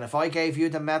 And if I gave you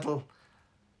the medal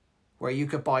where you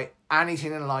could buy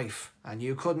anything in life and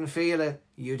you couldn't feel it,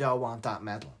 you don't want that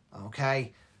medal,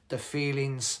 okay? The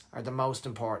feelings are the most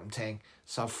important thing.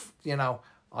 So, you know,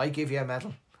 I give you a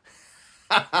medal.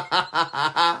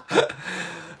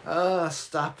 Oh,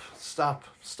 stop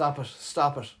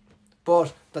it.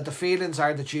 But that the feelings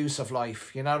are the juice of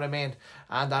life, you know what I mean?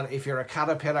 And that if you're a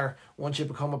caterpillar, once you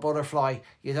become a butterfly,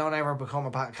 you don't ever become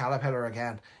a caterpillar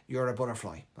again. You're a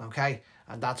butterfly, okay?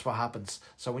 And that's what happens.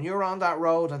 So when you're on that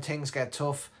road and things get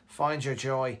tough, find your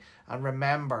joy. And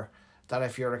remember that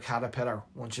if you're a caterpillar,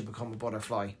 once you become a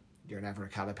butterfly, you're never a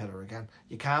caterpillar again.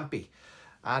 You can't be.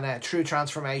 And true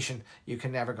transformation, you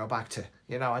can never go back to,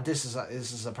 you know, and this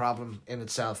is a problem in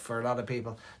itself for a lot of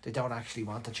people. They don't actually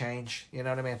want to change, you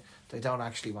know what I mean? They don't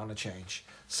actually want to change.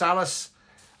 Solace,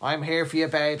 I'm here for you,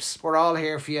 babes. We're all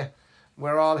here for you.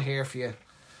 We're all here for you.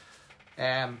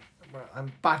 I'm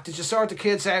back. Did you sort the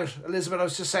kids out? Elizabeth, I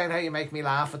was just saying how you make me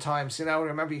laugh at times. You know,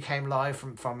 remember you came live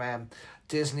from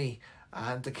Disney,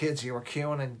 and the kids, you were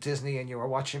queuing in Disney and you were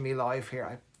watching me live here.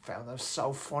 I found that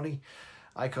so funny.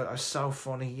 I was so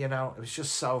funny, you know. It was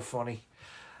just so funny.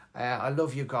 I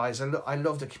love you guys. I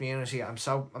love the community. I'm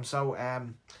so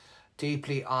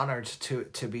deeply honoured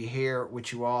to be here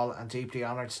with you all, and deeply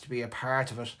honoured to be a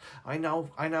part of it. I know.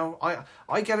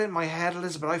 I get it in my head,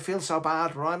 Elizabeth. I feel so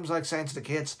bad where I'm like saying to the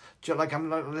kids, like I'm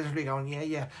literally going,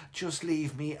 yeah, just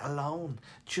leave me alone.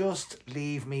 Just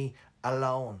leave me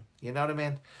alone. You know what I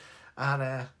mean? And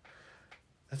I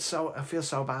feel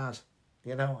so bad.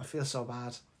 You know, I feel so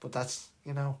bad. But that's,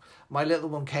 you know, my little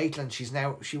one, Caitlin,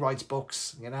 she writes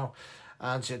books, you know,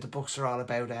 and the books are all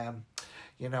about,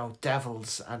 you know,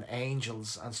 devils and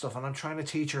angels and stuff. And I'm trying to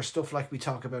teach her stuff like we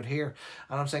talk about here.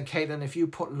 And I'm saying, Caitlin, if you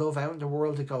put love out in the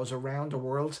world, it goes around the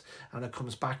world and it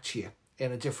comes back to you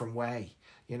in a different way,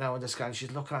 you know. And this guy,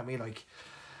 she's looking at me like,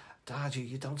 Dad,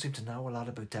 you don't seem to know a lot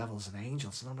about devils and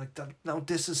angels. And I'm like, no,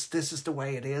 this is the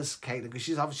way it is, Caitlin, because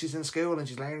she's in school and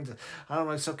she's learning to. And I'm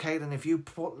like, so Caitlin, if you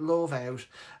put love out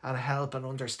and help and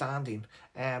understanding,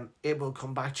 it will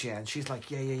come back to you. And she's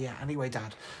like, yeah. Anyway,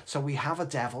 Dad, so we have a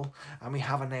devil and we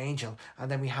have an angel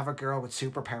and then we have a girl with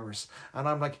superpowers. And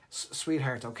I'm like,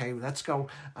 sweetheart, okay, let's go.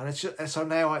 And it's just, so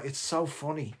now it's so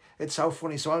funny. It's so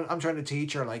funny. So I'm trying to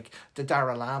teach her like the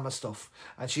Dalai Lama stuff,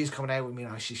 and she's coming out with me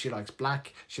now. She likes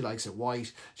black. She likes it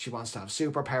white. She wants to have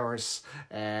superpowers.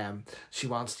 She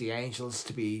wants the angels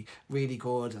to be really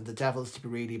good and the devils to be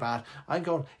really bad. I'm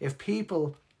going, if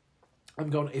people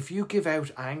if you give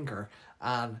out anger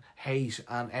and hate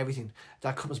and everything,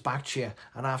 that comes back to you,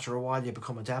 and after a while you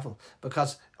become a devil.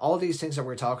 Because all these things that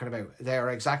we're talking about, they are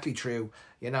exactly true.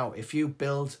 You know, if you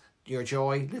build your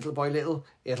joy little by little,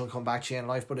 it'll come back to you in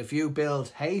life. But if you build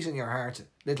hate in your heart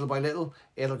little by little,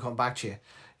 it'll come back to you.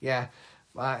 Yeah.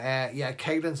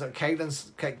 Caitlin's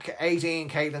 18,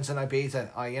 Caitlin's in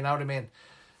Ibiza. You know what I mean?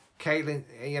 Caitlin,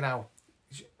 you know,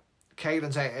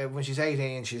 Caitlin's when she's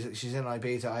 18, she's in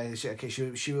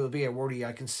Ibiza. She will be a worry.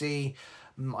 I can see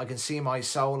my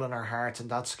soul in her heart, and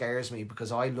that scares me,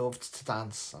 because I loved to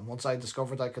dance, and once I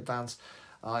discovered I could dance,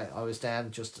 I was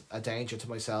then just a danger to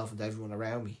myself and everyone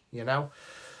around me, you know.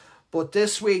 But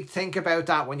this week, think about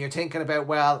that when you're thinking about,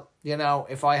 well, you know,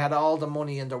 if I had all the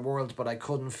money in the world but I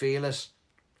couldn't feel it,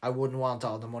 I wouldn't want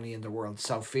all the money in the world.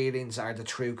 So feelings are the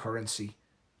true currency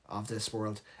of this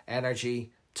world.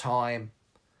 Energy, time,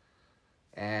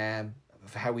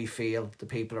 how we feel, the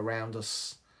people around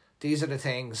us. These are the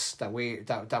things that we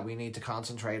need to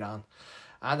concentrate on,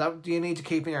 and that you need to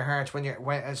keep in your heart when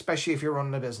especially if you're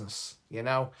running a business. You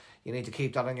know, you need to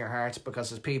keep that in your heart,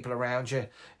 because there's people around you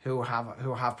who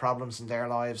have problems in their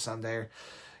lives, and they're,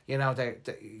 you know,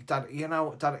 that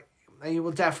you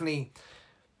will definitely.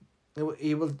 They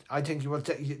will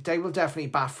definitely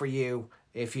bat for you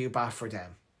if you bat for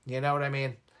them. You know what I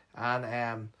mean? And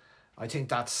I think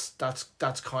that's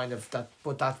kind of that.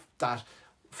 But that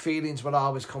feelings will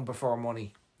always come before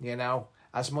money. You know,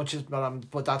 as much as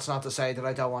but that's not to say that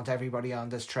I don't want everybody on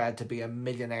this thread to be a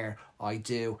millionaire. I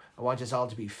do. I want us all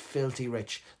to be filthy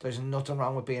rich. There's nothing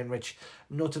wrong with being rich.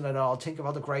 Nothing at all. Think of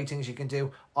all the great things you can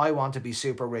do. I want to be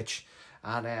super rich,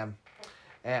 and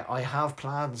I have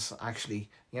plans, actually.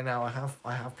 You know, I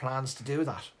have plans to do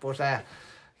that. But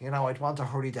you know, I'd want to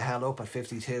hurry the hell up at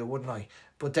 52, wouldn't I?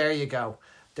 But there you go.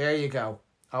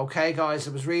 Okay, guys,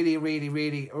 it was really, really,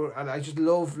 really, and I just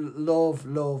love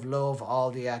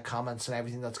all the comments and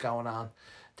everything that's going on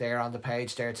there on the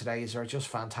page there today. They're just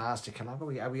fantastic. And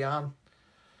are we on?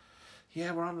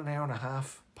 Yeah, we're on an hour and a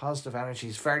half. Positive energy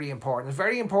is very important. It's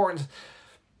very important.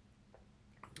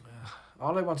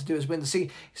 All I want to do is win the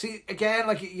see again,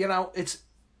 like, you know, it's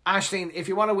Aisling, if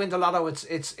you want to win the lotto,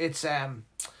 it's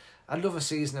I love a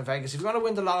season in Vegas. If you want to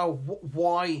win the lotto,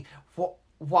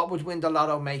 what would win the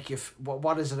lotto make you?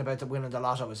 What is it about the winning the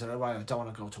lotto? Is it, well, I don't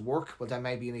want to go to work? Well, then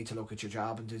maybe you need to look at your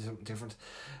job and do something different.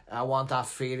 I want that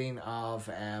feeling of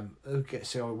okay,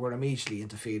 so we're immediately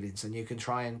into feelings, and you can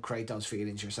try and create those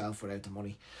feelings yourself without the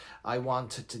money. I want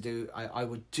to do. I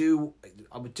would do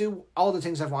all the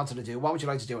things I've wanted to do. What would you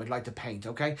like to do? I'd like to paint.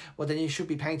 Okay, well then you should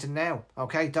be painting now.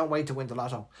 Okay, don't wait to win the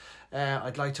lotto.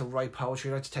 I'd like to write poetry.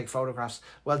 I'd like to take photographs.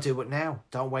 Well, do it now.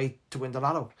 Don't wait to win the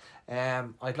lotto.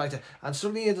 I'd like to, and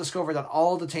suddenly you discover that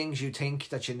all the things you think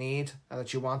that you need and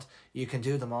that you want, you can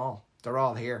do them all. They're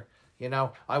all here. You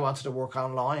know, I wanted to work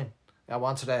online. I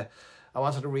wanted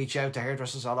to reach out to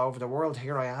hairdressers all over the world.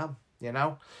 Here I am. You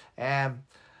know, I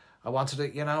wanted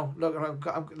to, you know,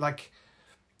 look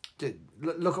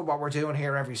at what we're doing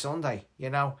here every Sunday. You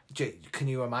know, can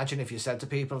you imagine if you said to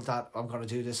people that I'm going to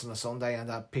do this on a Sunday, and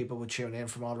that people would tune in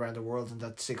from all around the world, and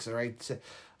that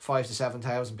 5,000 to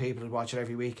 7,000 people would watch it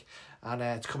every week, and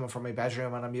it's coming from my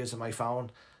bedroom and I'm using my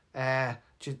phone.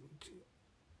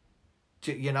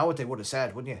 You know what they would have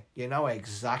said, wouldn't you? You know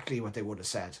exactly what they would have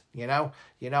said. You know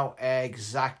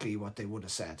exactly what they would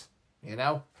have said. You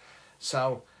know,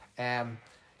 so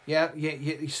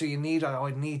so you need,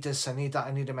 I need this, I need that,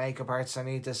 I need a makeup artist, I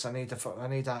need this, I need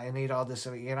that, I need all this.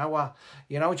 You know what?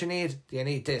 You know what you need? You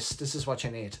need this. This is what you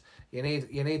need. You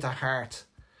need the heart.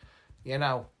 You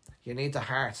know, you need the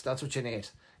heart. That's what you need.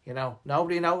 You know,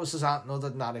 nobody notices that other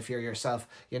than that if you're yourself.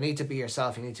 You need to be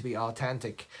yourself. You need to be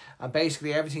authentic. And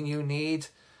basically everything you need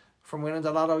from winning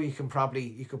the lotto, you could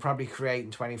probably create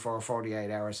in 24 or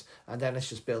 48 hours. And then it's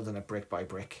just building it brick by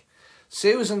brick.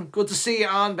 Susan, good to see you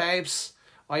on, babes.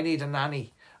 I need a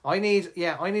nanny. I need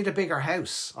a bigger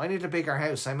house. I'm in a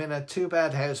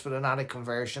 2-bed house with an attic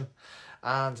conversion.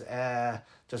 And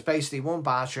there's basically one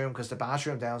bathroom, because the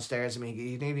bathroom downstairs, I mean,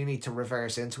 you nearly need to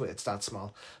reverse into it. It's that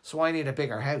small. So I need a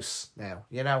bigger house now,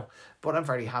 you know. But I'm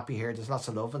very happy here. There's lots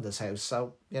of love in this house.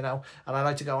 So, you know, and I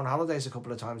like to go on holidays a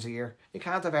couple of times a year. You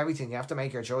can't have everything. You have to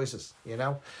make your choices, you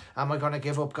know. Am I going to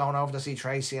give up going over to see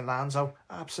Tracy and Lanzo?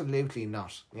 Absolutely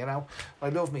not, you know. I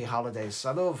love me holidays.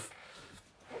 I love,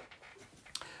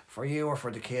 for you or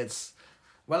for the kids.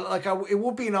 Well, like, it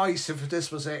would be nice if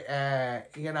this was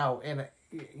in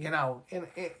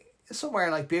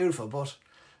somewhere like beautiful, but,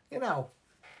 you know,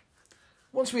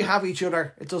 once we have each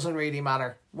other, it doesn't really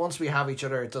matter.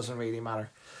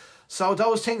 So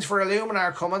those things for Illumina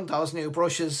are coming. Those new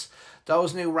brushes,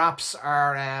 those new wraps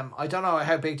are, I don't know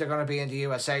how big they're going to be in the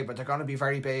USA, but they're going to be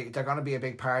very big. They're going to be a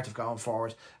big part of going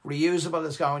forward. Reusable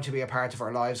is going to be a part of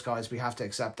our lives, guys. We have to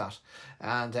accept that.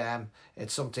 And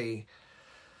it's something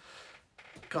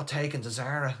got taken to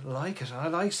Zara. I like it. I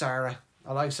like Zara.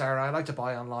 I like to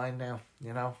buy online now,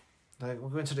 you know. Like, we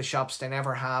go into the shops, they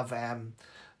never have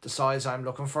the size I'm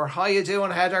looking for. How you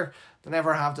doing, Heather? They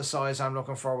never have the size I'm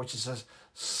looking for, which is a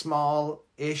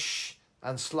small-ish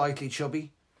and slightly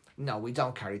chubby. No, we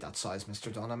don't carry that size,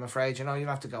 Mr. Dunn, I'm afraid. You know, you'll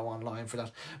have to go online for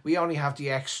that. We only have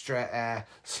the extra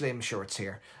slim shirts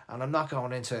here. And I'm not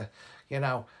going into, you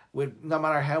know, with no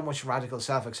matter how much radical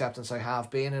self-acceptance I have,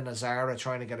 being in a Zara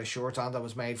trying to get a shirt on that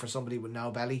was made for somebody with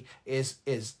no belly is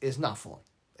not fun.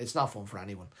 It's not fun for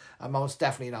anyone. And most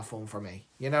definitely not fun for me.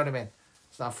 You know what I mean?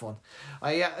 It's not fun.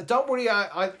 Don't worry,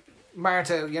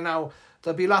 Marta, you know,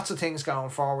 there'll be lots of things going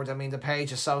forward. I mean, the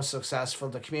page is so successful,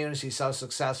 the community is so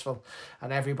successful,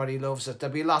 and everybody loves it.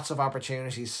 There'll be lots of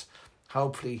opportunities,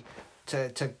 hopefully,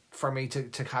 for me to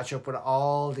catch up with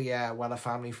all the Wella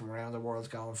family from around the world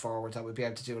going forward. That we'll be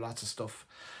able to do lots of stuff.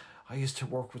 I used to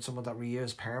work with someone that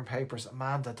reused parent papers.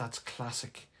 Man, that's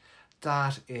classic.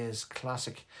 That is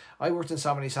classic. I worked in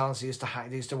so many salons. They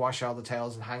used to wash all the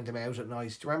towels and hang them out at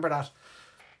night. Do you remember that?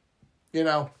 You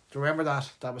know, do you remember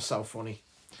that? That was so funny.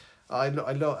 I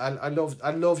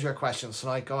loved your questions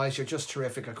tonight, guys. You're just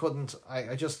terrific.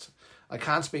 I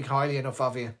can't speak highly enough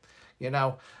of you. You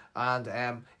know,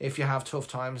 and if you have tough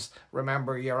times,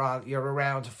 remember you're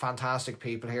around fantastic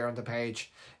people here on the page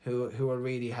who will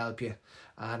really help you.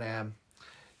 And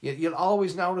you'll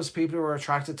always notice people who are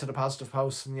attracted to the positive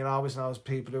posts, and you'll always notice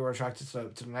people who are attracted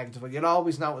to the negative. But you'll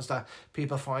always notice that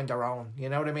people find their own. You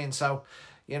know what I mean? So,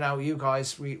 you know, you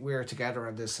guys, we're together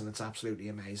on this, and it's absolutely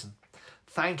amazing.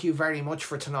 Thank you very much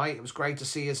for tonight. It was great to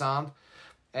see us on.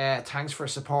 Thanks for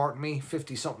supporting me.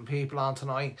 50-something people on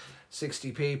tonight.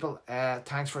 60 people.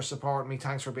 Thanks for supporting me.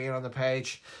 Thanks for being on the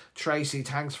page. Tracy,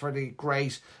 thanks for the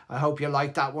great. I hope you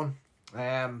liked that one.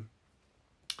 And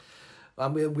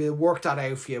we'll work that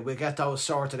out for you. We'll get those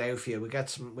sorted out for you.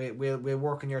 We'll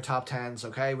work on your top 10s,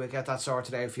 okay? We'll get that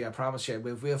sorted out for you. I promise you.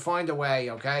 We'll find a way,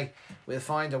 okay? We'll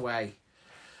find a way.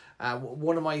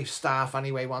 One of my staff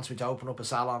anyway wants me to open up a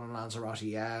salon in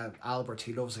Lanzarote. Albert,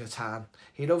 he loves a tan.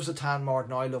 He loves a tan more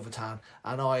than I love a tan.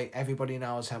 And everybody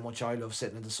knows how much I love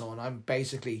sitting in the sun. I'm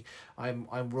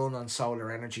run on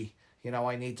solar energy. You know,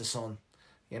 I need the sun.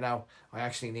 You know, I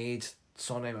actually need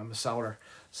sun. I'm a solar.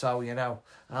 So, you know,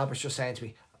 Albert's just saying to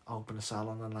me, open a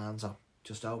salon in Lanzo.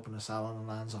 Just open a salon in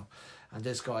Lanzo. And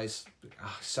this guy's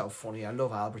so funny. I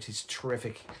love Albert. He's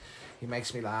terrific. He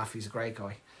makes me laugh. He's a great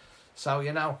guy. So,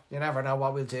 you know, you never know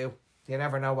what we'll do. You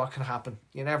never know what can happen.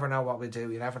 You never know what we'll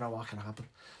do. You never know what can happen.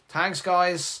 Thanks,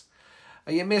 guys.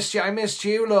 I missed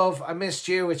you, love. I missed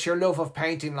you. It's your love of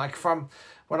painting. Like from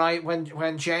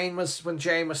when Jane was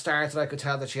started, I could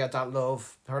tell that she had that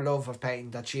love, her love of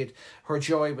painting, that her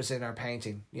joy was in her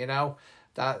painting, you know?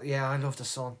 I love the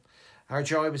sun. Her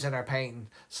joy was in her painting.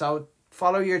 So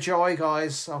follow your joy,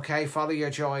 guys, okay? Follow your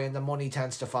joy, and the money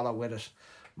tends to follow with it.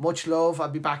 Much love. I'll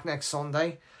be back next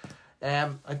Sunday.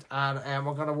 And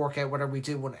we're going to work out whether we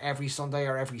do one every Sunday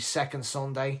or every second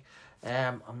Sunday.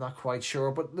 I'm not quite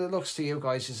sure, but it looks to you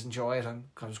guys just enjoy it, and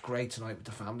it was great tonight with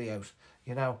the family out,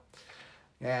 you know.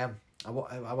 I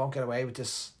won't get away with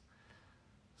this,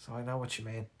 so I know what you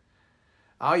mean.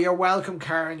 Oh, you're welcome,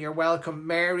 Karen. You're welcome.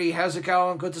 Mary, how's it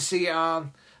going? Good to see you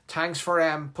on. Thanks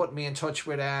for putting me in touch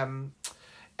with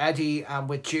Eddie and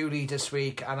with Julie this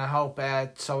week, and I hope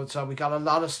so we got a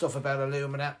lot of stuff about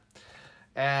Illumina.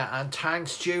 And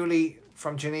thanks, Julie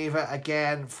from Geneva,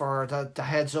 again for the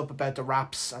heads up about the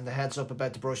wraps and the heads up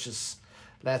about the brushes.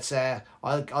 Let's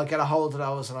I'll get a hold of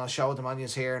those and I'll show them on you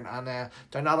here, and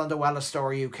they're not on the Wella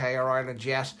Store UK or Ireland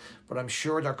yet, but I'm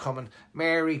sure they're coming.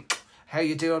 Mary, how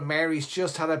you doing? Mary's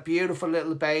just had a beautiful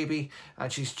little baby,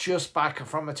 and she's just back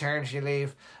from maternity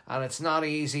leave, and it's not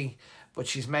easy, but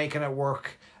she's making it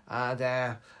work.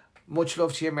 And much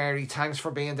love to you, Mary. Thanks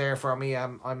for being there for me.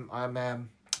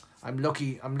 I'm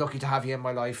lucky to have you in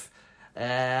my life.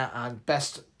 And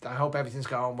best, I hope everything's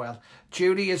going well.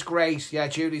 Julie is great. Yeah,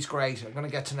 Julie's great. I'm gonna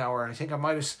get to know her. I think I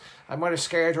might have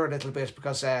scared her a little bit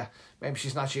because maybe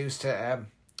she's not used to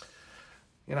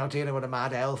dealing with a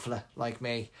mad elf like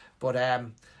me. But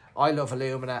I love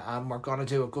Illumina, and we're gonna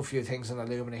do a good few things in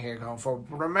Illumina here going forward.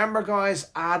 But remember,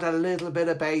 guys, add a little bit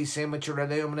of bass in with your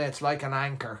Illumina. It's like an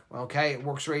anchor. Okay, it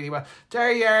works really well.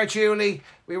 There you are, Julie.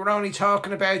 We were only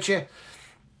talking about you.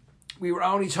 we were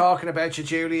only talking about you,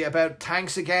 Julie,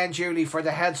 thanks again, Julie, for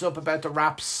the heads up about the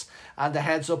wraps and the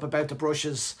heads up about the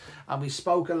brushes. And we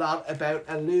spoke a lot about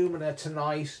Illumina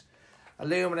tonight.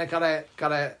 Illumina got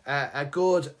a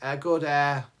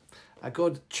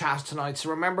good chat tonight. So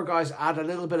remember, guys, add a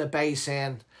little bit of bass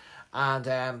in,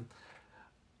 and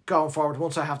going forward,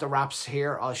 once I have the wraps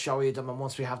here, I'll show you them, and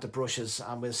once we have the brushes,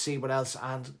 and we'll see what else.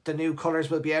 And the new colours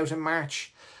will be out in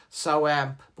March. So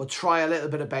but try a little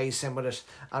bit of bass in with it,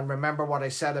 and remember what I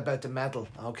said about the medal,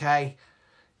 okay?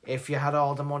 If you had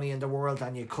all the money in the world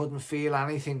and you couldn't feel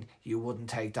anything, you wouldn't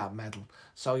take that medal.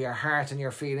 So your heart and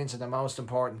your feelings are the most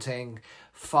important thing.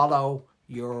 Follow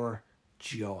your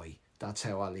joy. That's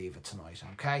how I'll leave it tonight,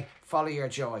 okay? Follow your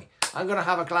joy. I'm going to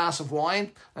have a glass of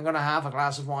wine. I'm going to have a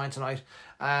glass of wine tonight.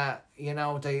 You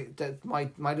know,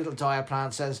 my little diet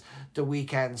plan says the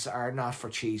weekends are not for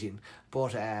cheating.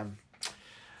 But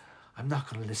I'm not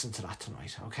going to listen to that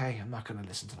tonight, okay? I'm not going to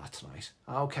listen to that tonight.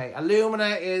 Okay,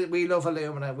 Illumina, we love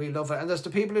Illumina. We love it. And there's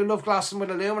the people who love glossing with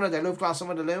Illumina. They love glossing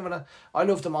with Illumina. I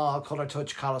love them all. Colour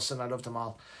Touch, Colliston, I love them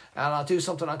all. And I'll do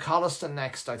something on Colliston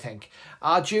next, I think.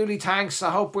 Julie, thanks. I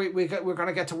hope we're going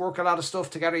to get to work a lot of stuff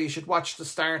together. You should watch the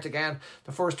start again.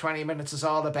 The first 20 minutes is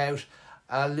all about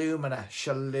Illumina,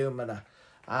 Shallumina.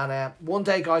 And one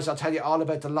day, guys, I'll tell you all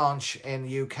about the launch in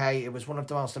the UK. It was one of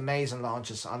the most amazing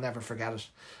launches. I'll never forget it.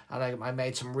 And I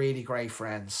made some really great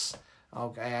friends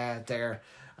there.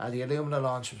 The Illumina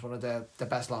launch was one of the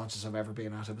best launches I've ever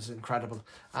been at. It was incredible.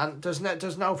 And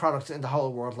there's no product in the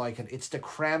whole world like it. It's the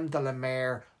creme de la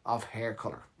mer of hair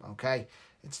colour. Okay?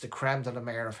 It's the creme de la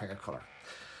mer of hair colour.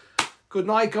 Good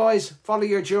night, guys. Follow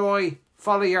your joy.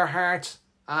 Follow your heart.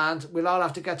 And we'll all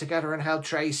have to get together and help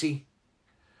Tracy.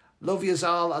 Love yous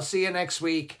all. I'll see you next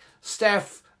week.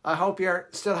 Steph, I hope you're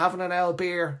still having an L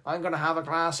beer. I'm going to have a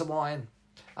glass of wine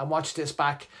and watch this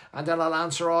back. And then I'll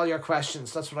answer all your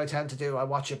questions. That's what I tend to do. I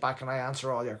watch it back and I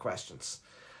answer all your questions.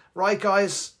 Right,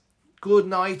 guys. Good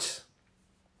night.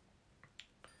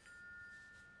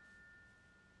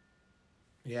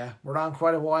 Yeah, we're on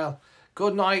quite a while.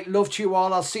 Good night. Love to you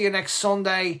all. I'll see you next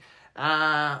Sunday.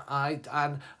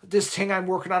 And this thing I'm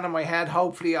working on in my head,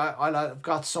 hopefully I'll have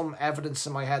got some evidence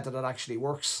in my head that it actually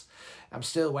works. I'm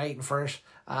still waiting for it.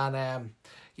 And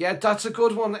yeah, that's a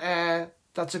good one.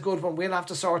 That's a good one. We'll have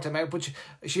to sort them out, but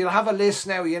she'll have a list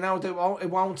now. You know, it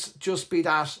won't just be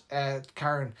that,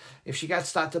 Karen. If she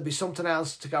gets that, there'll be something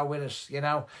else to go with it. You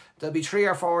know, there'll be 3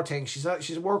 or 4 things.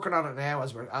 She's working on it now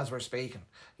as we're speaking.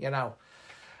 You know.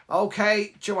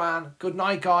 Okay, Joanne. Good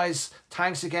night, guys.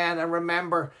 Thanks again, and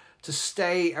remember to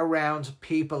stay around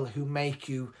people who make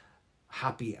you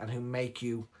happy and who make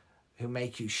you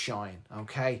shine,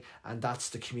 okay? And that's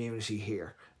the community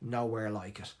here. Nowhere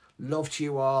like it. Love to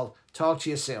you all. Talk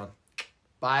to you soon.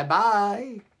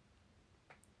 Bye-bye.